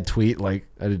a bad tweet. Like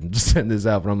I didn't send this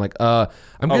out, but I'm like, I'm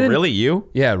gonna. Oh, really? You?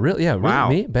 Yeah, really? Yeah, really? Wow.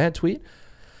 Me? Bad tweet.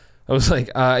 I was like,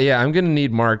 I'm gonna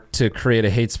need Mark to create a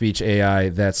hate speech AI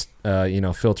that's,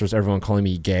 filters everyone calling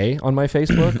me gay on my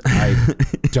Facebook. I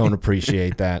don't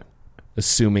appreciate that.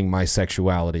 Assuming my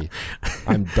sexuality.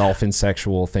 I'm dolphin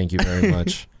sexual. Thank you very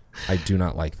much. I do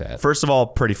not like that. First of all,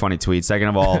 pretty funny tweet. Second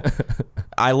of all,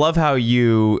 I love how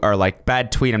you are like,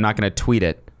 bad tweet. I'm not going to tweet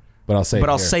it. But I'll say it. But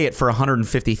I'll say it for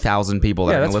 150,000 people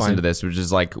that are going to listen to this, which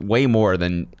is like way more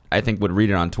than I think would read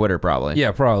it on Twitter probably.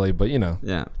 Yeah, probably. But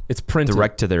yeah, it's printed.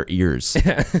 Direct to their ears.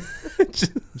 I'm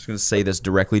just going to say this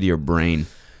directly to your brain.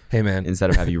 Hey, man. Instead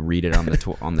of have you read it on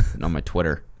the on my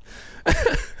Twitter.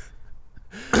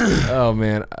 Oh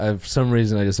man, for some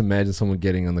reason I just imagine someone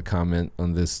getting on the comment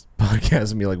on this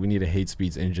podcast and be like, we need a hate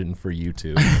speech engine for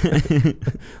YouTube.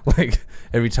 Like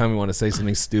every time we want to say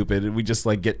something stupid, we just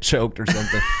like get choked or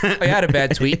something. I had a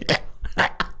bad tweet.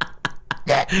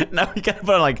 No, you gotta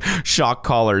put on like shock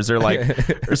collars or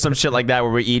like or some shit like that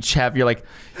where we each have, you're like,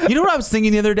 you know what I was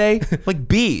thinking the other day? Like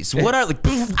bees. What are like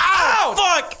ow!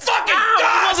 Fuck! Fucking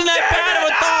ow! It wasn't that bad of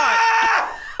a thought.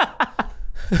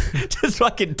 Just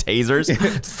fucking tasers. Okay,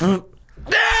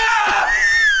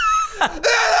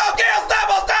 I'll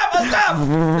stop.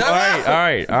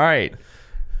 All right.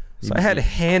 So I had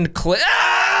hand clip.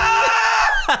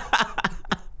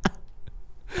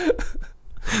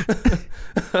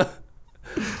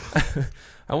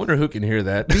 I wonder who can hear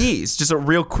that. Bees. Just a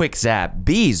real quick zap.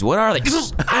 Bees. What are they?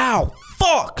 Ow!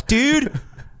 Fuck, dude.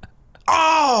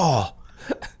 Oh!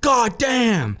 God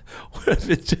damn. What if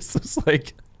it just was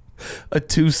like a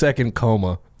 2-second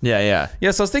coma? Yeah.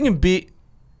 Yeah, so I was thinking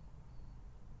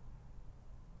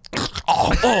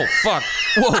Oh, fuck.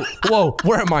 Whoa.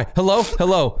 Where am I? Hello?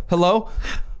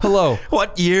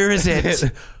 What year is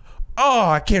it? Oh,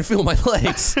 I can't feel my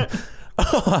legs.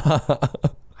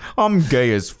 I'm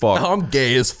gay as fuck.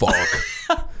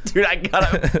 Dude, I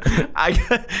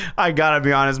gotta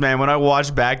be honest, man. When I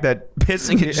watch back that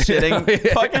pissing and shitting,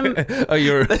 fucking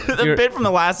the bit from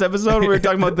the last episode, we were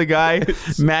talking about the guy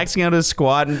maxing out his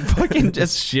squat and fucking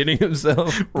just shitting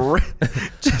himself,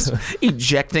 just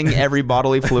ejecting every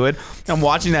bodily fluid. I'm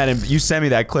watching that, and you sent me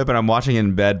that clip, and I'm watching it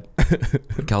in bed.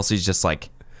 Kelsey's just like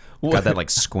got that like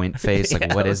squint face,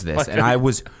 like what is this? And I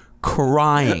was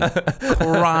crying.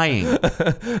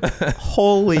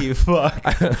 Holy fuck.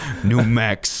 New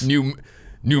Max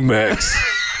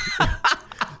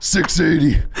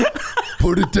 680.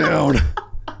 Put it down.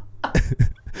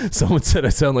 Someone said I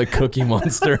sound like Cookie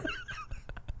Monster.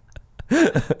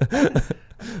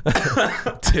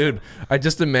 Dude, I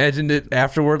just imagined it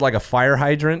afterward like a fire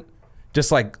hydrant,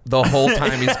 just like the whole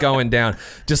time he's going down,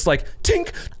 just like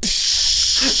tink.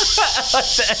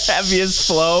 The heaviest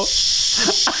flow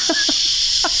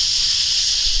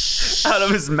out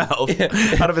of his mouth.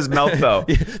 Out of his mouth, though.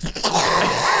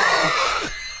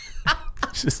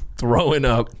 Just throwing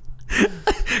up.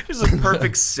 Just a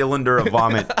perfect cylinder of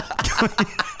vomit.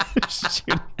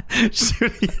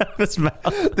 Shooting out of his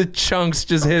mouth. The chunks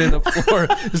just hitting the floor.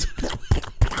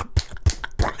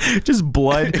 Just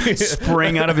blood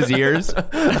spraying out of his ears.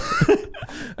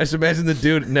 I just imagine the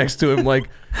dude next to him, like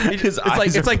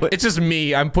it's just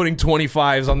me. I'm putting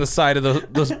 25s on the side of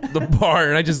the bar,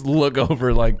 and I just look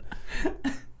over like,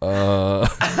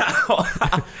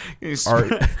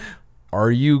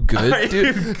 are you good,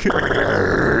 dude?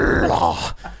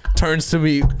 Turns to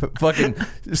me, fucking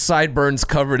sideburns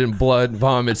covered in blood,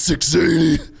 vomit.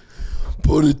 680.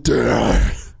 Put it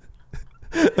down.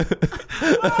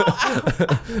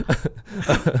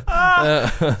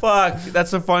 Fuck,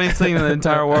 that's the funniest thing in the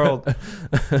entire world.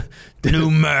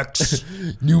 New Max.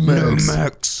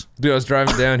 Dude, I was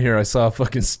driving down here, I saw a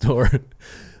fucking store.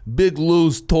 Big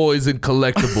Lou's Toys and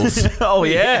Collectibles. Oh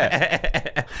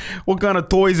yeah. What kind of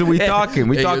toys are we talking?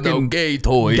 We talking gay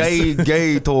toys.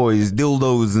 Gay toys,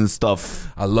 dildos and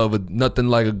stuff. I love it. Nothing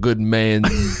like a good man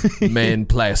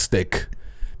plastic.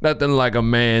 Nothing like a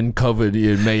man covered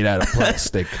in made out of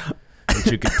plastic that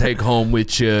you can take home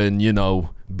with you and, you know,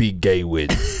 be gay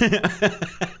with.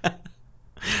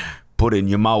 Put it in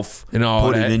your mouth. And all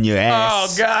Put that. it in your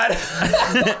ass. Oh, God.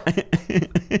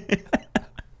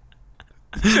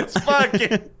 Just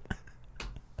fucking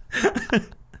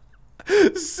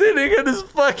sitting at his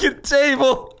fucking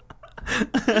table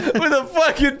with a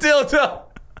fucking dildo.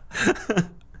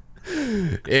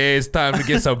 Yeah, it's time to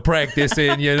get some practice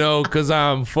in, you know, because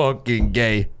I'm fucking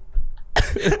gay.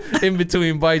 In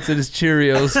between bites of his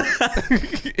Cheerios.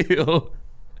 Ew.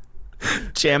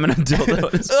 Jamming a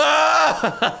dildo.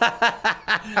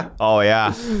 Oh,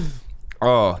 yeah.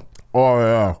 Oh,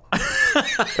 yeah.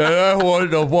 And I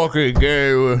wanted to fucking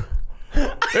gay. It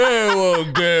was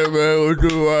gay, man. We'll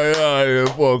do right out here,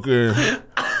 fucking.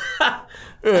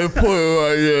 Yeah, put it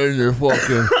right there in your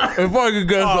fucking. If I could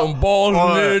get some balls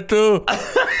in there too.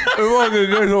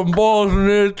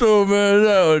 Man,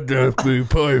 that would just be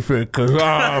perfect. Cause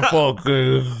I'm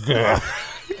fucking.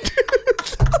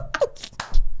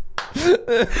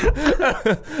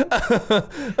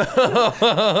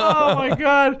 Oh my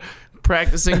god.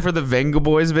 Practicing for the Venga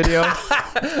Boys video.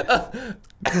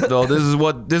 So this is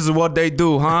what they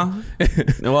do, huh?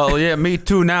 Well, yeah, me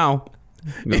too now.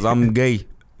 Because I'm gay.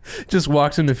 Just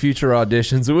walks into future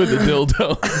auditions with a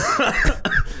dildo.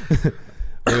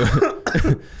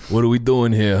 What are we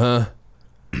doing here, huh?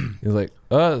 He's like,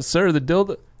 sir, the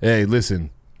dildo. Hey, listen,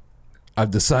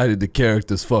 I've decided the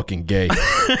character's fucking gay.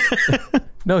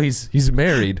 No, he's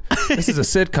married. This is a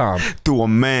sitcom. To a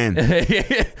man.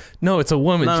 No, it's a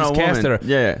woman. No, She's casted her.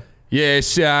 Yeah. Yeah,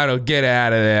 shit, I don't get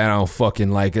out of there. I don't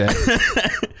fucking like that.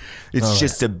 It's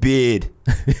just a bid.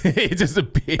 It's just a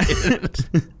bid.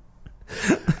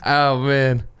 Oh,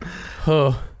 man.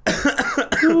 Oh.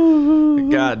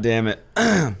 God damn it.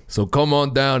 So come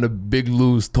on down to Big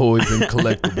Lou's Toys and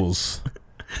Collectibles.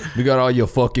 We got all your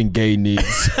fucking gay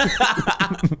needs.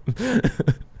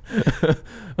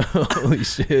 Holy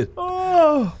shit.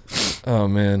 Oh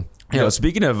man. Yeah,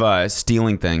 speaking of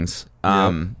stealing things,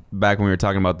 back when we were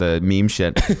talking about the meme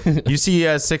shit, you see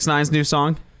 6ix9ine's new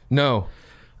song? No.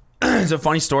 It's a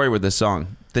funny story with this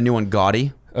song. The new one,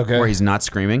 Gaudy, where he's not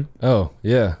screaming. Oh,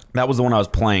 yeah. That was the one I was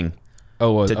playing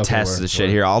to test the shit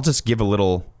here. I'll just give a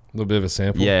little bit of a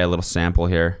sample. Yeah, a little sample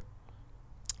here.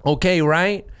 Okay,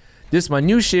 right? This my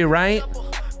new shit, right?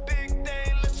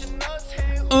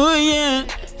 Oh, yeah.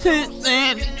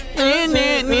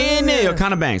 It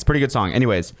kind of bangs. Pretty good song.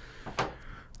 Anyways,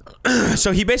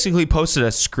 so he basically posted a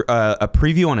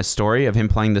preview on his story of him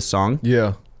playing this song.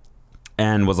 Yeah.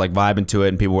 And was like vibing to it,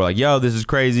 and people were like, "Yo, this is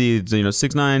crazy!" It's,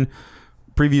 6ix9ine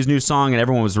previews new song, and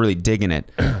everyone was really digging it.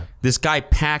 This guy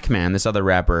Pac-Man, this other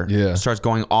rapper, starts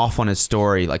going off on his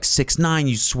story like, "6ix9ine,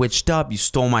 you switched up, you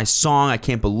stole my song. I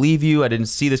can't believe you. I didn't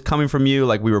see this coming from you.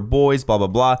 Like we were boys, blah blah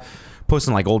blah."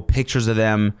 Posting like old pictures of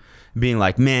them, being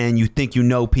like, "Man, you think you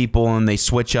know people, and they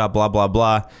switch up, blah blah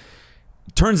blah."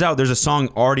 Turns out there's a song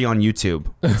already on YouTube.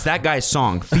 It's that guy's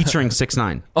song featuring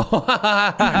 6ix9ine.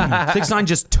 6ix9ine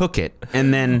just took it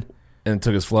and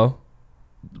took his flow,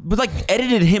 but like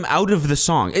edited him out of the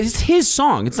song. It's his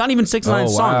song. It's not even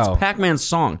 6ix9ine's song. It's Pac-Man's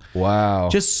song. Wow.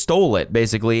 Just stole it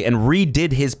basically and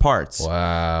redid his parts.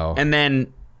 Wow. And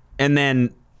then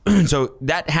so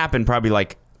that happened probably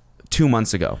like 2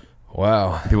 months ago.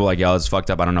 Wow. People were like, "Yo, it's fucked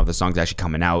up. I don't know if the song's actually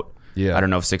coming out. Yeah. I don't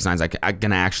know if 6ix9ine's like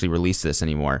gonna actually release this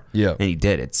anymore." Yeah. And he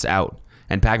did. It's out.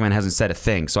 And Pac-Man hasn't said a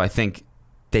thing. So I think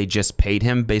they just paid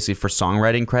him basically for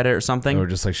songwriting credit or something. Or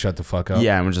just like shut the fuck up.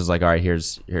 Yeah, and we're just like, all right,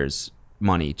 here's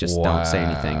money. Just don't say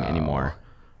anything anymore.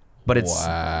 But it's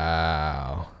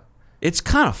it's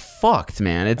kind of fucked,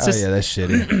 man. It's just that's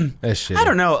shitty. That's shitty. I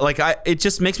don't know. Like it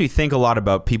just makes me think a lot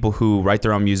about people who write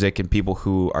their own music and people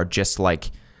who are just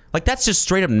like that's just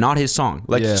straight up not his song.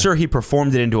 Like sure, he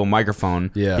performed it into a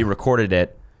microphone. Yeah. He recorded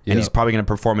it. And he's probably going to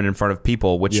perform it in front of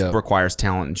people, which requires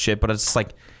talent and shit. But it's just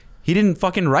like, he didn't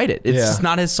fucking write it. It's just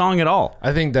not his song at all.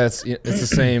 I think it's the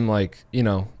same, like,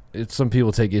 some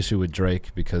people take issue with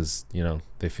Drake because,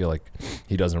 they feel like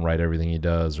he doesn't write everything he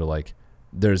does, or like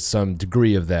there's some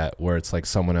degree of that where it's like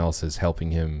someone else is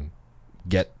helping him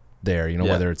get there,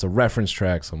 whether it's a reference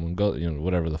track, someone go,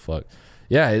 whatever the fuck.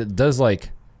 Yeah, it does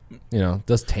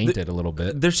does taint it a little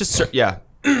bit. There's just,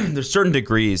 there's certain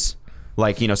degrees.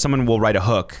 Like, someone will write a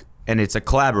hook and it's a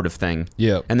collaborative thing.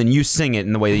 Yeah. And then you sing it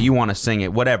in the way that you want to sing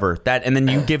it, whatever. And then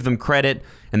you give them credit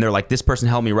and they're like, "This person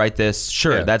helped me write this."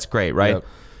 Sure, that's great, right? Yep.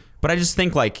 But I just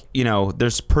think like,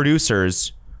 there's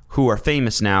producers who are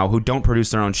famous now who don't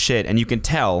produce their own shit, and you can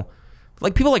tell,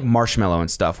 like people like Marshmello and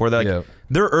stuff, where they're like,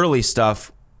 their early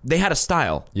stuff, they had a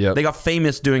style. Yep. They got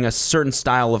famous doing a certain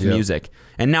style of music.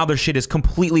 And now their shit is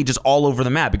completely just all over the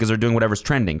map because they're doing whatever's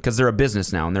trending, because they're a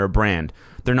business now and they're a brand.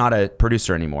 They're not a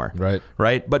producer anymore.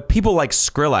 Right? But people like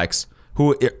Skrillex,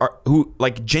 who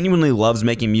like genuinely loves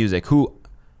making music, who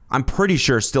I'm pretty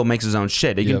sure still makes his own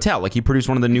shit. You can tell. Like he produced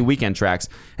one of the new Weeknd tracks,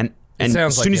 and as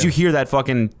soon as you hear that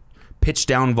fucking pitch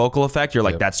down vocal effect, you're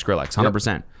like, "That's Skrillex,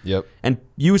 100%." Yep. And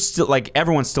you still like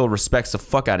everyone still respects the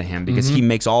fuck out of him because he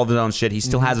makes all of his own shit. He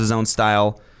still has his own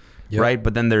style, right?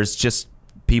 But then there's just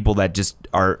people that just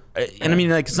are, and I mean,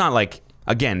 like it's not like,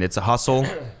 again, it's a hustle.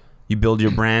 You build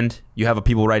your brand. You have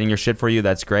people writing your shit for you.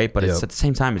 That's great. But it's at the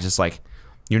same time, it's just like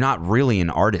you're not really an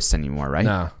artist anymore,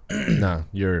 right? Nah.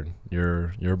 You're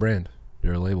a brand.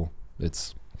 You're a label.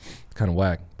 It's kind of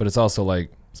whack. But it's also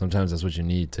like sometimes that's what you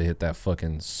need to hit that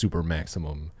fucking super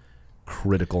maximum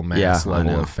critical mass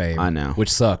level of fame. I know.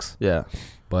 Which sucks. Yeah.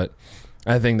 But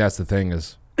I think that's the thing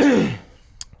is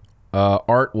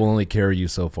art will only carry you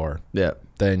so far. Yeah.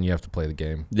 Then you have to play the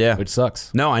game. Yeah. Which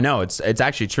sucks. No, I know. It's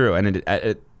actually true. And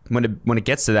when it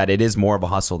gets to that, it is more of a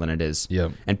hustle than it is. Yeah.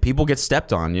 And people get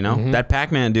stepped on, That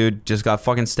Pac-Man dude just got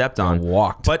fucking stepped on.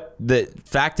 Walked. But the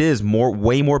fact is,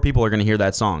 way more people are going to hear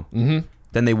that song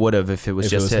than they would have if it was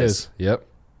just his. Yep.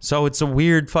 So it's a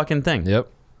weird fucking thing. Yep.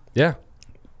 Yeah.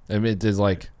 I mean, it is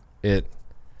like it.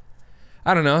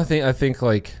 I don't know. I think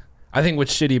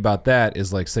what's shitty about that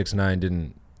is like 6ix9ine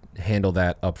didn't handle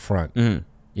that up front.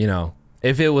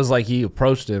 If it was like he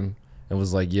approached him and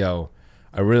was like, yo,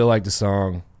 I really like the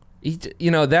song.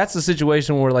 That's a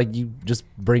situation where like you just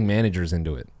bring managers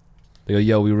into it. They go,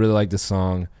 yo, we really like the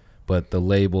song, but the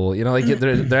label, like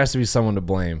there has to be someone to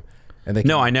blame. And they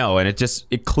no, I know, and it's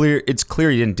clear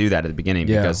he didn't do that at the beginning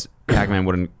because Pac-Man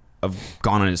wouldn't have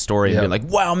gone on his story and been like,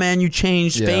 wow, man, you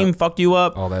changed, fame fucked you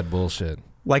up, all that bullshit.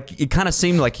 Like, it kind of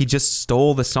seemed like he just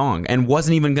stole the song and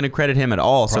wasn't even going to credit him at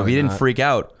all. Probably so if he didn't freak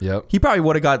out, he probably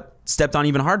would have got stepped on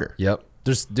even harder. Yep.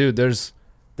 There's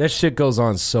that shit goes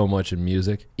on so much in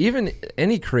music. Even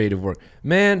any creative work.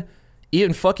 Man,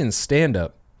 even fucking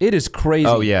stand-up. It is crazy.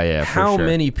 Oh, yeah, how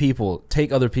many people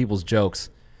take other people's jokes.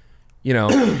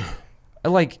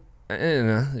 Like,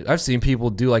 I've seen people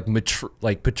do like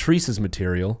Patrice's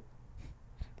material.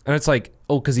 And it's like,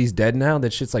 oh, because he's dead now?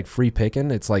 That shit's like free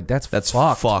picking? It's like, that's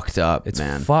fucked up, it's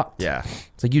man. It's fucked. Yeah.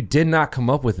 It's like, you did not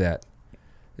come up with that.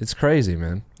 It's crazy,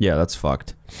 man. Yeah, that's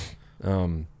fucked.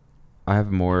 I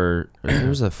have more.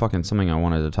 There's a fucking something I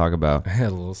wanted to talk about. I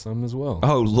had a little something as well.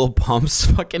 Oh, Lil Pump's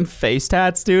fucking face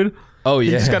tats, dude. Oh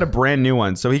yeah, he just got a brand new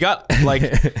one. So he got like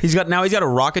he's got a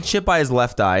rocket ship by his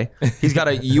left eye. He's got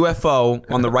a UFO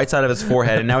on the right side of his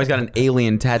forehead, and now he's got an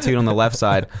alien tattooed on the left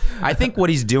side. I think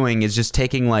what he's doing is just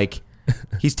taking like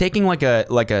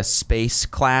a space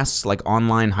class, like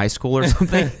online high school or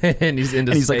something, and he's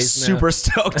into. And he's like space super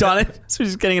stoked on it. So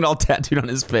he's just getting it all tattooed on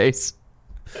his face.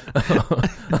 Bro.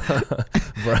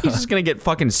 He's just gonna get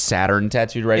fucking Saturn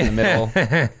tattooed right in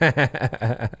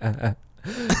the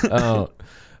middle. Oh,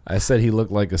 I said he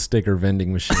looked like a sticker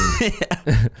vending machine.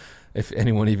 If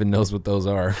anyone even knows what those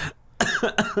are.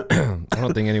 I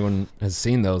don't think anyone has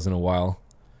seen those in a while.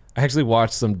 I actually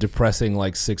watched some depressing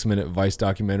like 6-minute Vice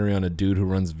documentary on a dude who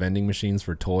runs vending machines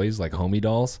for toys, like homie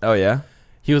dolls. Oh yeah?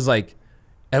 He was like,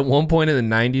 at one point in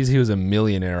the 90s, he was a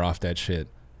millionaire off that shit.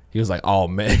 He was like, oh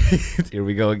man, here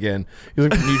we go again. He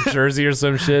was like from New Jersey or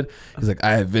some shit. He's like,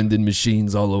 I have vending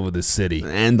machines all over the city.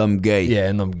 And I'm gay. Yeah,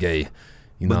 and I'm gay.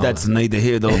 But that's neither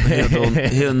here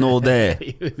nor there.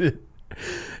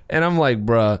 And I'm like,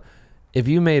 bruh, if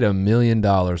you made $1 million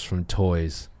from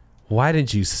toys, why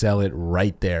didn't you sell it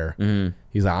right there? Mm.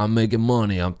 He's like, I'm making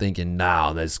money. I'm thinking,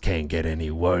 nah, this can't get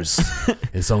any worse.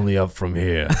 It's only up from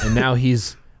here. And now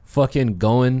he's fucking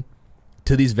going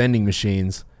to these vending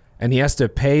machines, and he has to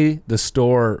pay the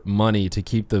store money to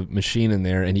keep the machine in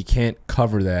there, and he can't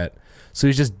cover that. So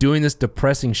he's just doing this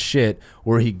depressing shit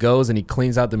where he goes and he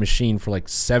cleans out the machine for like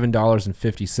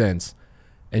 $7.50,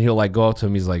 and he'll like go up to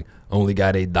him. He's like, only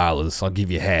got $8. I'll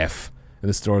give you half. And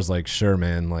the store's like, sure,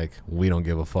 man. Like, we don't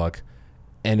give a fuck.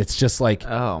 And it's just like,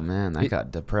 oh man, that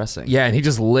got depressing. Yeah, and he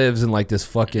just lives in like this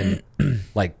fucking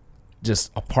like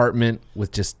just apartment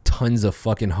with just tons of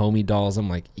fucking homie dolls. I'm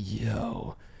like,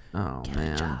 yo, get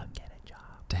a job.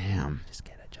 Damn, just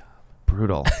get a job.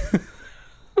 Brutal.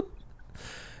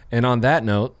 And on that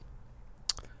note,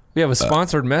 we have a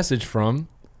sponsored message from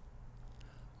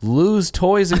Lou's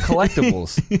Toys and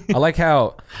Collectibles. I like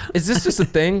how, is this just a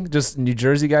thing? Just New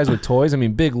Jersey guys with toys? I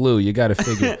mean, Big Lou, you got to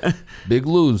figure. Big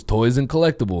Lou's Toys and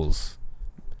Collectibles.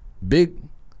 Big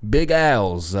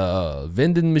Al's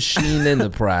Vending Machine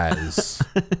Enterprise.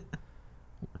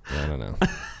 I don't know.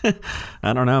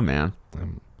 I don't know, man.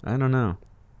 I don't know.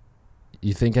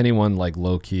 You think anyone like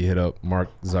low-key hit up Mark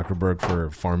Zuckerberg for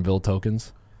Farmville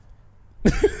tokens?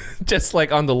 Just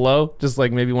like on the low, just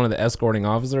like maybe one of the escorting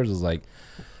officers is like,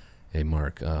 hey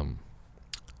Mark, I'm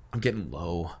getting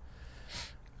low.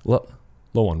 Low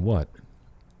on what?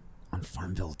 On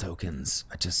Farmville tokens.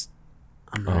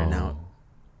 I'm running out.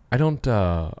 I don't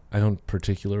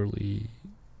particularly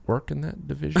work in that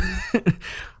division.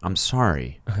 I'm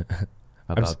sorry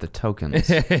about the tokens.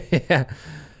 Yeah.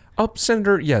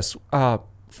 Senator, yes.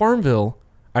 Farmville,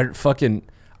 I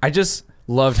just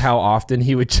loved how often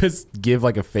he would just give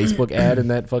like a Facebook ad in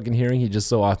that fucking hearing. He'd just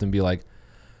so often be like,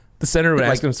 the senator would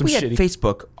ask him some shit. At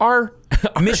Facebook, our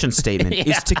mission statement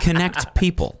is to connect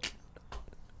people.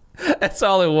 That's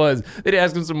all it was. They'd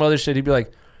ask him some other shit. He'd be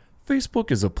like,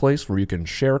 Facebook is a place where you can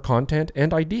share content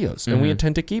and ideas, and we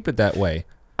intend to keep it that way.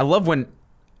 I love when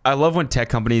tech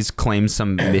companies claim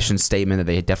some mission statement that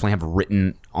they definitely have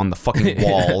written on the fucking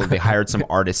wall. They hired some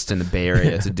artists in the Bay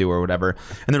Area to do or whatever.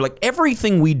 And they're like,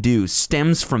 everything we do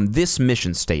stems from this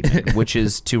mission statement, which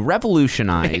is to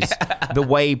revolutionize the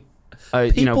way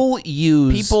people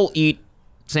eat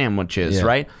sandwiches,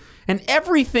 right? And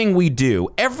everything we do,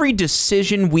 every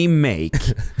decision we make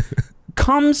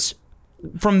comes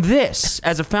from this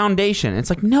as a foundation. It's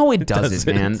like, no, it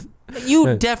doesn't, man.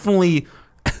 You definitely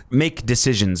make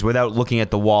decisions without looking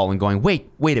at the wall and going, wait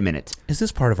a minute. Is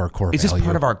this part of our core value? Is this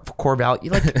part of our core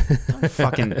value? Like,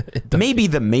 fucking, maybe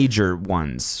the major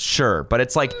ones, sure. But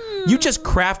it's like, You just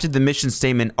crafted the mission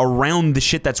statement around the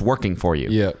shit that's working for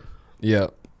you. Yeah.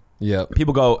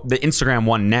 People go, the Instagram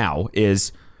one now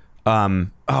is,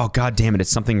 oh, God damn it, it's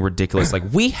something ridiculous. Like,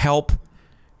 we help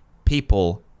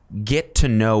people get to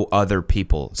know other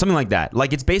people. Something like that.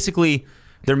 Like, it's basically,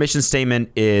 their mission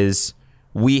statement is,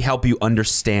 we help you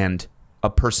understand a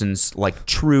person's, like,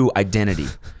 true identity.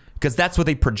 Because that's what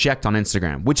they project on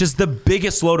Instagram, which is the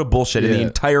biggest load of bullshit in the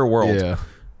entire world. Yeah.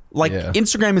 Like,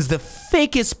 Instagram is the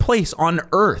fakest place on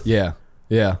earth. Yeah.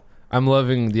 I'm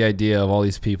loving the idea of all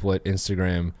these people at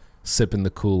Instagram sipping the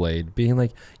Kool-Aid, being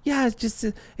like, yeah, it's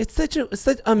such an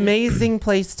amazing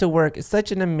place to work. It's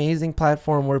such an amazing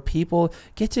platform where people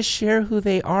get to share who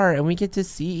they are and we get to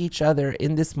see each other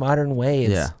in this modern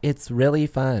way. It's really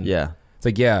fun. Yeah. It's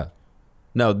like, yeah.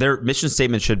 No, their mission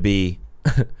statement should be,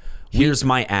 here's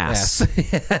my ass.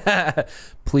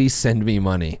 Please send me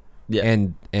money. Yeah.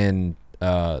 And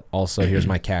also, here's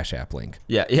my Cash App link.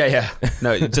 Yeah.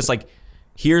 No, it's just like,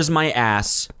 here's my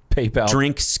ass. PayPal.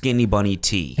 Drink Skinny Bunny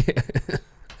tea.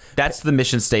 That's the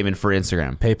mission statement for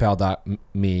Instagram.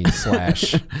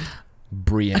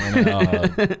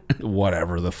 PayPal.me/Brianna,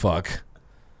 whatever the fuck.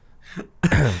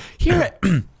 Here at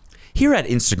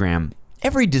Instagram,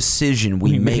 every decision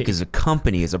we make as a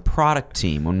company, as a product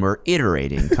team, when we're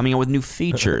iterating, coming up with new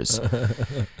features,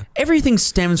 everything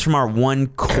stems from our one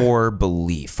core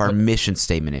belief, our mission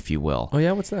statement, if you will. Oh,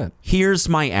 yeah? What's that? Here's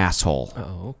my asshole.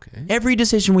 Oh, okay. Every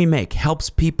decision we make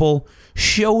helps people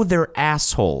show their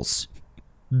assholes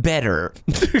better,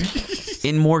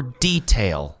 in more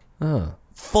detail,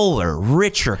 fuller,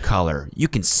 richer color. You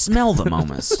can smell them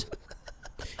almost.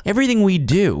 Everything we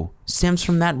do stems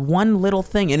from that one little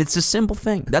thing, and it's a simple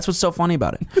thing. That's what's so funny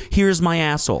about it. Here's my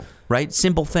asshole, right?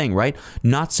 Simple thing, right?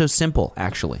 Not so simple,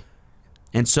 actually.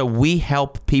 And so we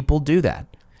help people do that.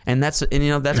 And that's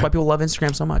why people love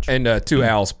Instagram so much. And to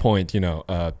Al's point,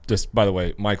 just by the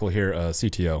way, Michael here,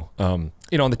 CTO. On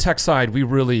the tech side, we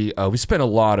really we spend a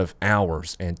lot of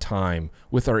hours and time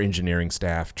with our engineering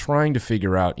staff trying to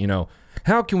figure out,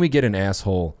 how can we get an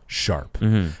asshole sharp?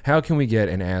 Mm-hmm. How can we get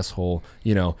an asshole,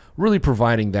 really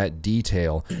providing that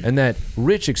detail and that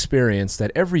rich experience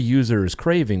that every user is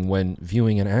craving when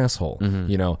viewing an asshole?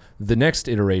 Mm-hmm. The next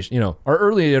iteration, our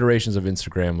early iterations of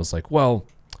Instagram was like, well,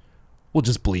 we'll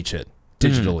just bleach it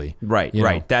digitally. Mm-hmm.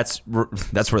 Right. That's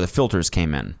where the filters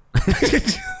came in.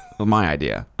 My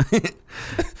idea.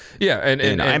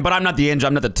 Yeah, but I'm not the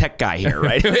I'm not the tech guy here,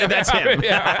 right? That's him.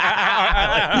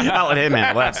 I'll let him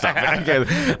handle that stuff.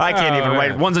 I can't even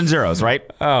write ones and zeros, right?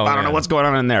 I don't know what's going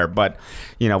on in there, but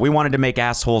we wanted to make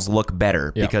assholes look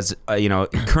better because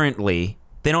currently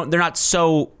they're not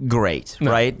so great,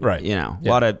 right? Right. A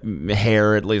lot of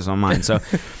hair, at least on mine. So.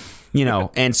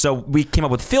 And so we came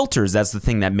up with filters. That's the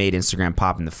thing that made Instagram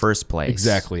pop in the first place.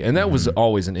 Exactly, and that was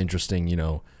always an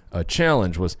interesting,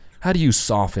 challenge was how do you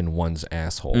soften one's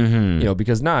asshole? Mm-hmm.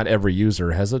 Because not every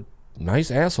user has a nice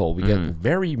asshole. We get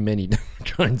very many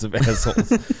different kinds of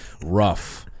assholes.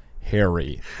 Rough,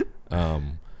 hairy.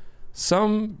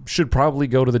 Some should probably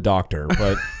go to the doctor,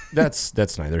 but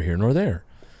that's neither here nor there.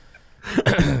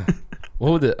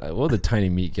 What would the Tiny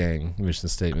Meat Gang mission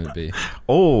statement be?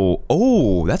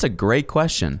 Oh, that's a great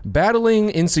question. Battling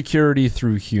insecurity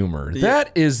through humor. Yeah.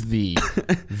 That is the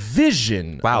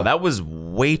vision. Wow, that was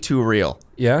way too real.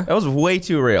 Yeah? That was way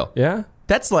too real. Yeah?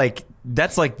 That's like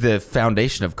the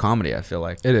foundation of comedy, I feel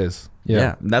like. It is.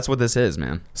 Yeah. That's what this is,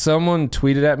 man. Someone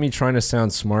tweeted at me trying to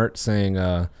sound smart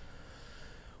saying,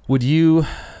 would you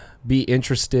be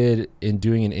interested in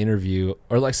doing an interview?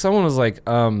 Or like someone was like,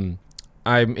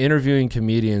 I'm interviewing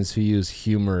comedians who use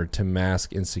humor to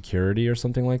mask insecurity or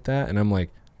something like that. And I'm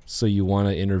like, so you want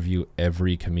to interview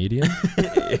every comedian?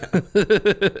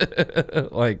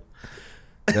 Like,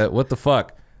 what the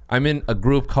fuck? I'm in a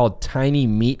group called Tiny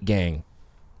Meat Gang.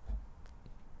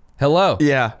 Hello.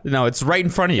 Yeah. No, it's right in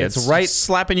front of you. It's right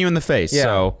slapping you in the face. Yeah.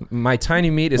 So my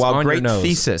tiny meat is on your nose. Great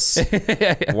thesis.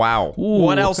 Wow. Ooh.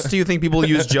 What else do you think people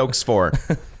use jokes for?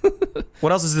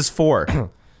 What else is this for?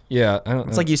 Yeah,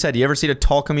 it's like you said. You ever seen a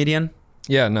tall comedian?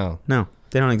 Yeah, no,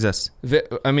 they don't exist.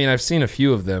 I've seen a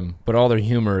few of them, but all their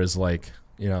humor is like,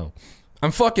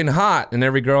 I'm fucking hot, and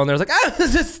every girl in there is like,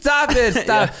 stop it,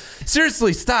 stop,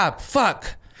 seriously, stop,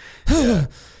 fuck.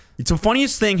 The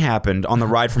funniest thing happened on the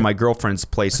ride from my girlfriend's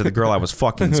place to the girl I was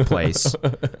fucking's place.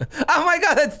 Oh my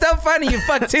god, that's so funny! You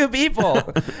fucked 2 people.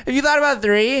 Have you thought about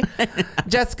 3?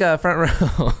 Jessica, front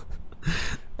row.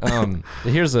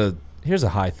 Here's a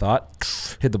high thought.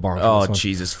 hit the bong. Oh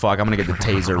Jesus, fuck! I'm gonna get the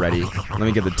taser ready. Let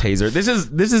me get the taser. This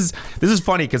is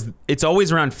funny because it's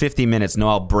always around 50 minutes.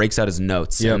 Noel breaks out his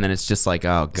notes, and then it's just like,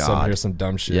 oh god, here's some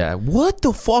dumb shit. Yeah, what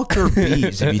the fuck are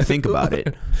bees? If you think about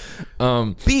it,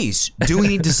 bees. Do we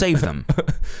need to save them?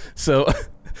 So,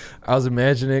 I was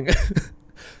imagining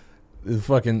the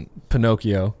fucking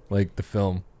Pinocchio, like the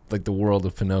film. Like the world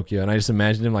of Pinocchio, and I just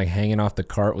imagined him like hanging off the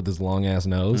cart with his long ass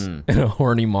nose, and a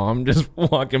horny mom just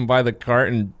walking by the cart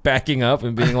and backing up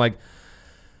and being like,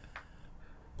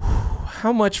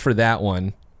 "How much for that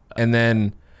one?" And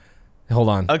then, hold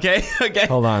on, okay,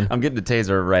 hold on, I'm getting the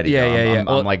taser ready. Yeah.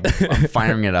 I'm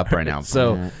firing it up right now.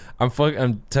 So I'm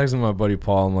texting my buddy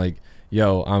Paul. I'm like,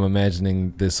 "Yo, I'm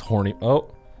imagining this horny."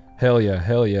 Oh, hell yeah!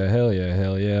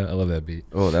 I love that beat.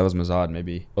 Oh, that was Mazad,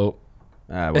 maybe. Oh.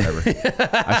 Whatever.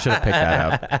 I should have picked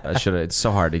that up. It's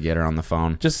so hard to get her on the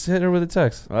phone. Just hit her with a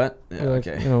text. What? Yeah,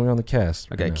 okay. We're on the cast.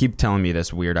 Okay, keep telling me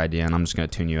this weird idea, and I'm just gonna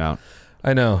tune you out.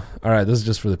 I know. All right, this is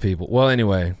just for the people. Well,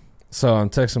 anyway, so I'm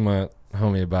texting my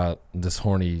homie about this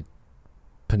horny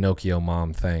Pinocchio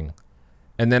mom thing,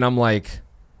 and then I'm like,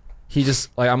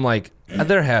 I'm like,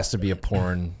 there has to be a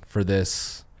porn for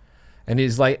this, and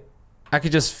he's like, I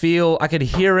could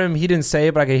hear him. He didn't say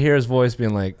it, but I could hear his voice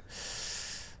being like,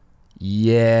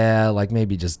 yeah, like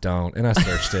maybe just don't. And I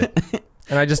searched it.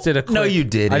 And I just did a quick, No, you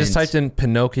didn't. I just typed in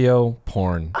Pinocchio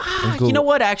porn. You know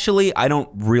what? Actually, I don't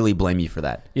really blame you for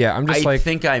that. Yeah, I'm just I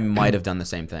think I might have done the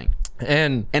same thing.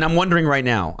 And I'm wondering right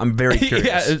now. I'm very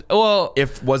curious. Yeah, well,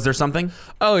 was there something?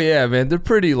 Oh yeah, man. They're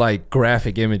pretty like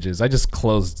graphic images. I just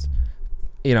closed.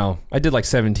 I did like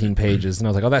 17 pages, and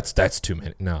I was like, "Oh, that's too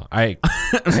many." No,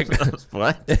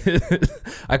 What?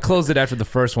 I closed it after the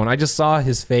first one. I just saw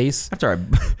his face. After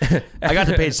I got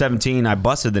to page 17, I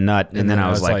busted the nut, and then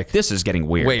I was like, "This is getting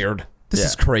weird. This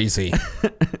is crazy.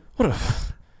 What a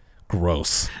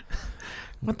gross.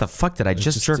 What the fuck did I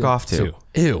just jerk off to?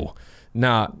 Ew.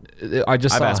 Nah, I've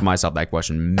asked myself that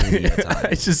question many a time.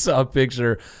 I just saw a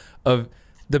picture of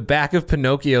the back of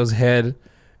Pinocchio's head.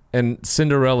 And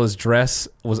Cinderella's dress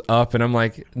was up, and I'm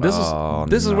like, "This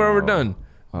is where we're done.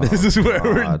 This is where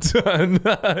we're done."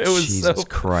 It was Jesus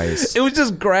Christ! It was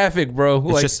just graphic, bro.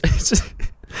 It's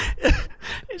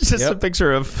just a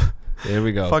picture of there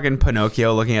we go. Fucking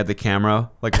Pinocchio looking at the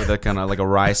camera, like with a kind of like a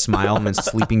wry smile, and then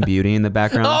Sleeping Beauty in the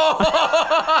background.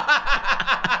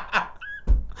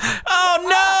 Oh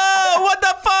no! What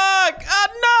the fuck?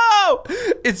 Oh no!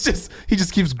 It's just he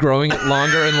just keeps growing it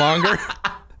longer and longer.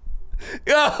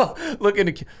 Oh, look at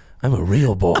it. I'm a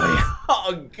real boy.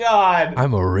 Oh God.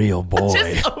 I'm a real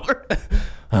boy.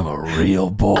 I'm a real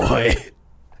boy.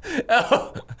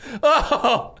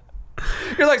 Oh.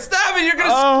 You're like, stop it! You're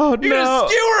gonna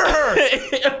skewer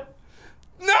her.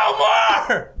 No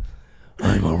more.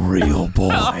 I'm a real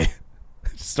boy.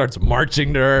 Starts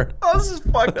marching to her. Oh, this is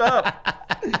fucked up.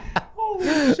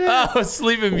 Holy shit. Oh,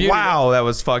 Sleeping Beauty. Wow, that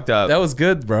was fucked up. That was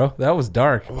good, bro. That was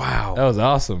dark. Wow. That was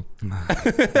awesome.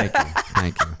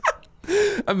 Thank you.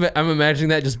 I'm imagining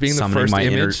that just being Summoning the first my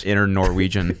image. Inner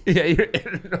Norwegian. Yeah,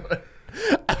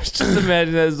 I was just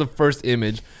imagining that as the first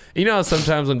image. You know how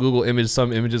sometimes on Google Images,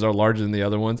 some images are larger than the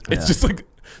other ones? It's just like,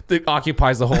 it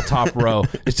occupies the whole top row.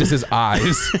 It's just his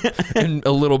eyes and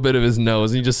a little bit of his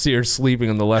nose. And you just see her sleeping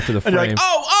on the left of the frame. And you're like,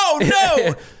 oh,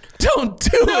 no. Don't do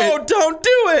it. No, don't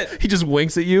do it. He just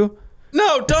winks at you.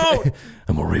 No, don't.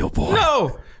 I'm a real boy.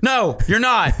 No, you're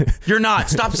not. You're not.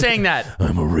 Stop saying that.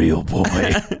 I'm a real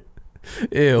boy.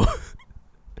 Ew.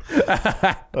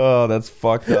 Oh, that's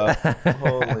fucked up.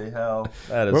 Holy hell.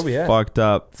 That is fucked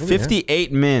up.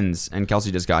 58 mins, and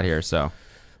Kelsey just got here, so.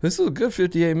 This was a good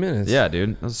 58 minutes. Yeah,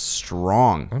 dude. That was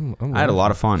strong. I had a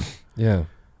lot of fun. Yeah.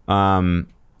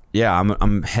 Yeah,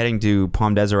 I'm heading to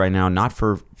Palm Desert right now, not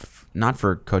for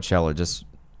Coachella,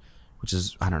 which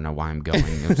is, I don't know why I'm going.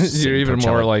 You're even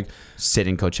more like sit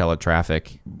in Coachella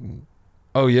traffic.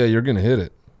 Oh yeah, you're gonna hit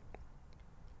it.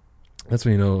 That's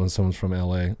when you know when someone's from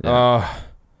LA. Yeah.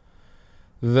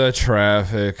 The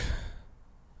traffic.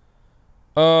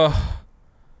 Fuck.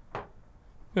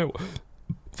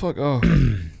 Oh.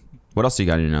 What else you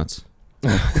got in your notes?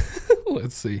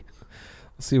 Let's see.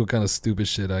 Let's see what kind of stupid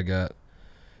shit I got.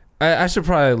 I should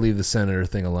probably leave the senator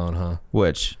thing alone, huh?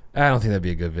 Which? I don't think that'd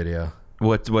be a good video.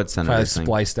 What senator I thing?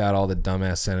 Spliced out all the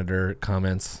dumbass senator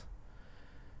comments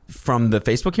from the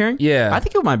Facebook hearing. Yeah, I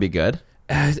think it might be good.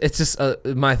 It's just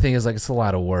my thing is like it's a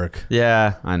lot of work.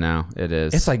 Yeah, I know it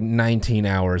is. It's like 19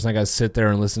 hours, and I got to sit there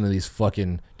and listen to these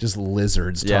fucking just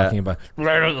lizards talking about. If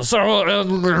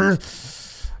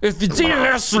the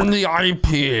DNS and the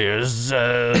IP is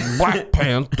Black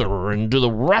Panther, and do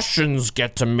the Russians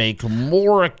get to make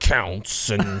more accounts?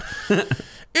 And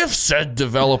if said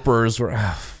developers were...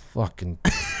 Fucking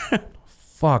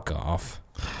fuck off.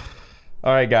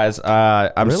 All right, guys.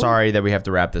 I'm Really? sorry that we have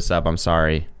to wrap this up. I'm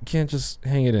sorry. You can't just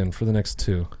hang it in for the next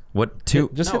 2. What,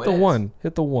 2? Just No, hit the it is. 1.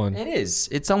 Hit the 1. It is.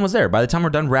 It's almost there. By the time we're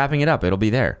done wrapping it up, it'll be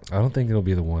there. I don't think it'll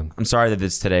be the 1. I'm sorry that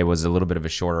this today was a little bit of a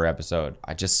shorter episode.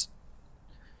 I just,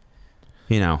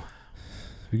 you know.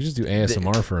 We could just do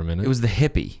ASMR for a minute. It was the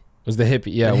hippie. It was the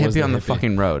hippie. Yeah, the it was hippie on the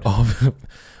fucking road. Oh,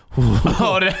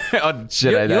 Oh,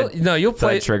 shit. You'll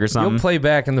play. Trigger something. You'll play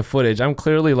back in the footage. I'm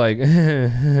clearly like,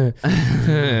 and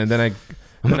then I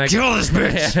kill this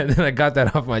bitch. And then I got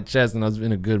that off my chest, and I was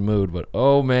in a good mood. But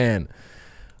oh man,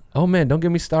 don't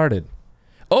get me started.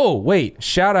 Oh wait,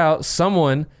 shout out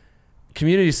someone.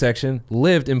 Community section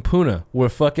lived in Pune, where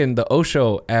fucking the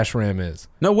Osho ashram is.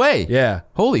 No way. Yeah.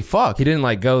 Holy fuck. He didn't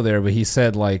like go there, but he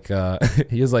said like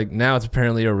he was like, now it's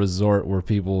apparently a resort where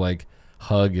people like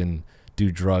hug and do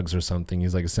drugs or something.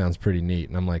 He's like, it sounds pretty neat,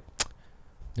 and I'm like,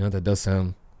 you know, that does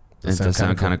sound. It does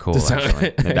sound kind of cool.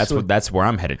 Actually. Yeah, that's where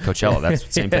I'm headed. Coachella. That's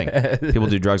the same thing. People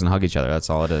do drugs and hug each other. That's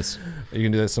all it is. Are you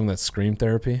gonna do that? Some of that scream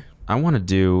therapy. I want to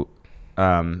do.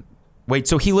 Wait.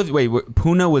 So he lived. Wait.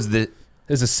 Pune was the.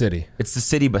 It's a city. It's the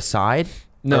city beside.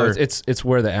 No, or? it's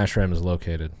where the ashram is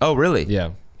located. Oh, really?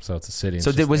 Yeah. So it's a city.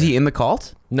 So was he in the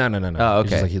cult? No. Oh, It's okay.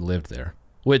 just like he lived there.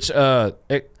 Which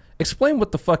explain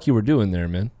what the fuck you were doing there,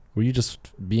 man. Were you just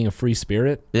being a free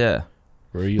spirit? Yeah.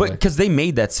 Or were you But because they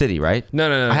made that city, right?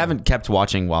 No. I haven't kept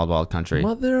watching Wild Wild Country.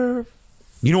 Mother.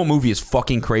 You know what movie is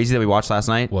fucking crazy that we watched last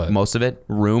night? What? Most of it.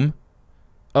 Room.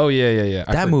 Oh yeah.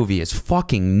 That movie is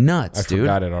fucking nuts, I dude.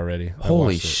 forgot it already. I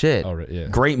Holy watched it. shit. Oh, yeah.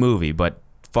 Great movie, but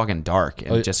fucking dark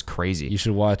and just crazy. You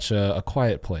should watch A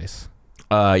Quiet Place.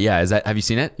 Yeah. Have you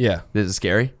seen it? Yeah. Is it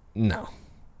scary? No.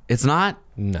 It's not.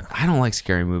 No. I don't like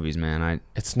scary movies, man.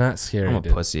 It's not scary. I'm a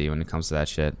dude. pussy when it comes to that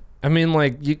shit. I mean,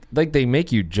 like they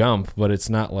make you jump, but it's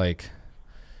not like,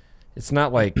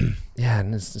 yeah,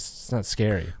 and it's not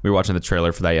scary. We were watching the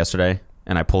trailer for that yesterday,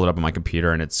 and I pulled it up on my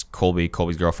computer, and it's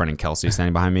Colby's girlfriend, and Kelsey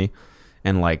standing behind me,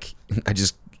 and like I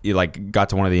just got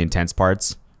to one of the intense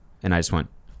parts, and I just went,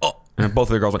 oh, and both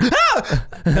of the girls went,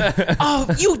 ah!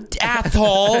 Oh, you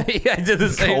asshole! Yeah, I did the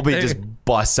same Colby thing. just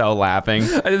busts out laughing.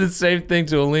 I did the same thing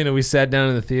to Alina. We sat down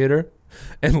in the theater,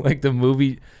 and like the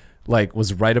movie like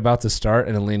was right about to start,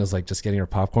 and Alina's like just getting her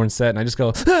popcorn set, and I just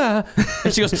go, ah!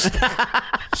 And she goes,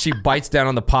 she bites down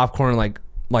on the popcorn and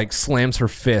like slams her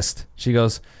fist. She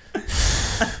goes,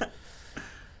 she's like,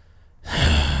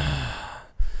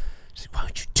 why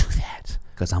would you do that?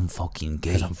 Because I'm fucking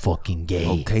gay. Because I'm fucking gay.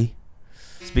 Okay.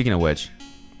 Speaking of which,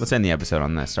 let's end the episode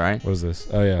on this, all right? What is this?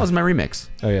 Oh yeah. That was my remix.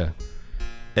 Oh yeah.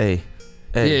 Hey.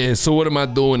 Yeah, so what am I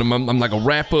doing? I'm like a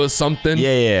rapper or something?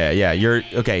 Yeah. You're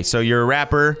okay. So you're a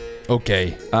rapper.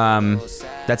 Okay.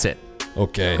 That's it.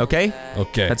 Okay. Okay.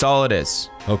 Okay. That's all it is.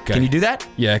 Okay. Can you do that?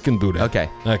 Yeah, I can do that. Okay.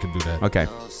 I can do that. Okay.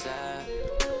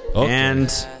 Okay. And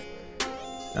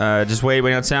just wait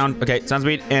on sound. Okay, sounds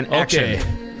beat and action.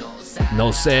 Okay.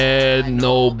 No sad,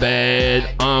 no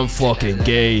bad. I'm fucking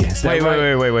gay. Is that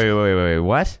right? Wait.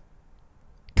 What?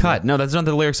 Cut. No, that's not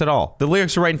the lyrics at all. The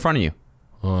lyrics are right in front of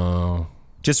you.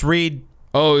 Just read.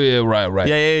 Oh yeah, right.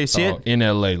 Yeah. You see it? In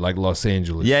LA, like Los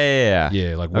Angeles. Yeah.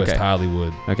 Yeah, like West Okay.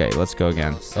 Hollywood. Okay, let's go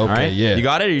again. Okay, All right? yeah. You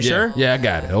got it? Are you sure? Yeah, I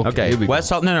got it. Okay. Here we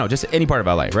West go. No, just any part of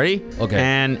LA. Ready? Okay.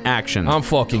 And action. I'm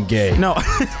fucking gay. No.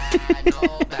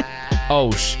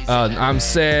 Oh, I'm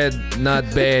sad, not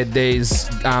bad days.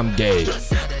 I'm gay.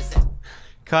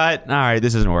 Cut. All right,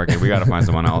 this isn't working. We got to find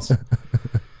someone else.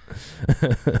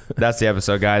 That's the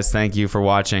episode, guys. Thank you for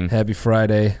watching. Happy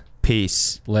Friday.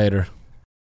 Peace. Later.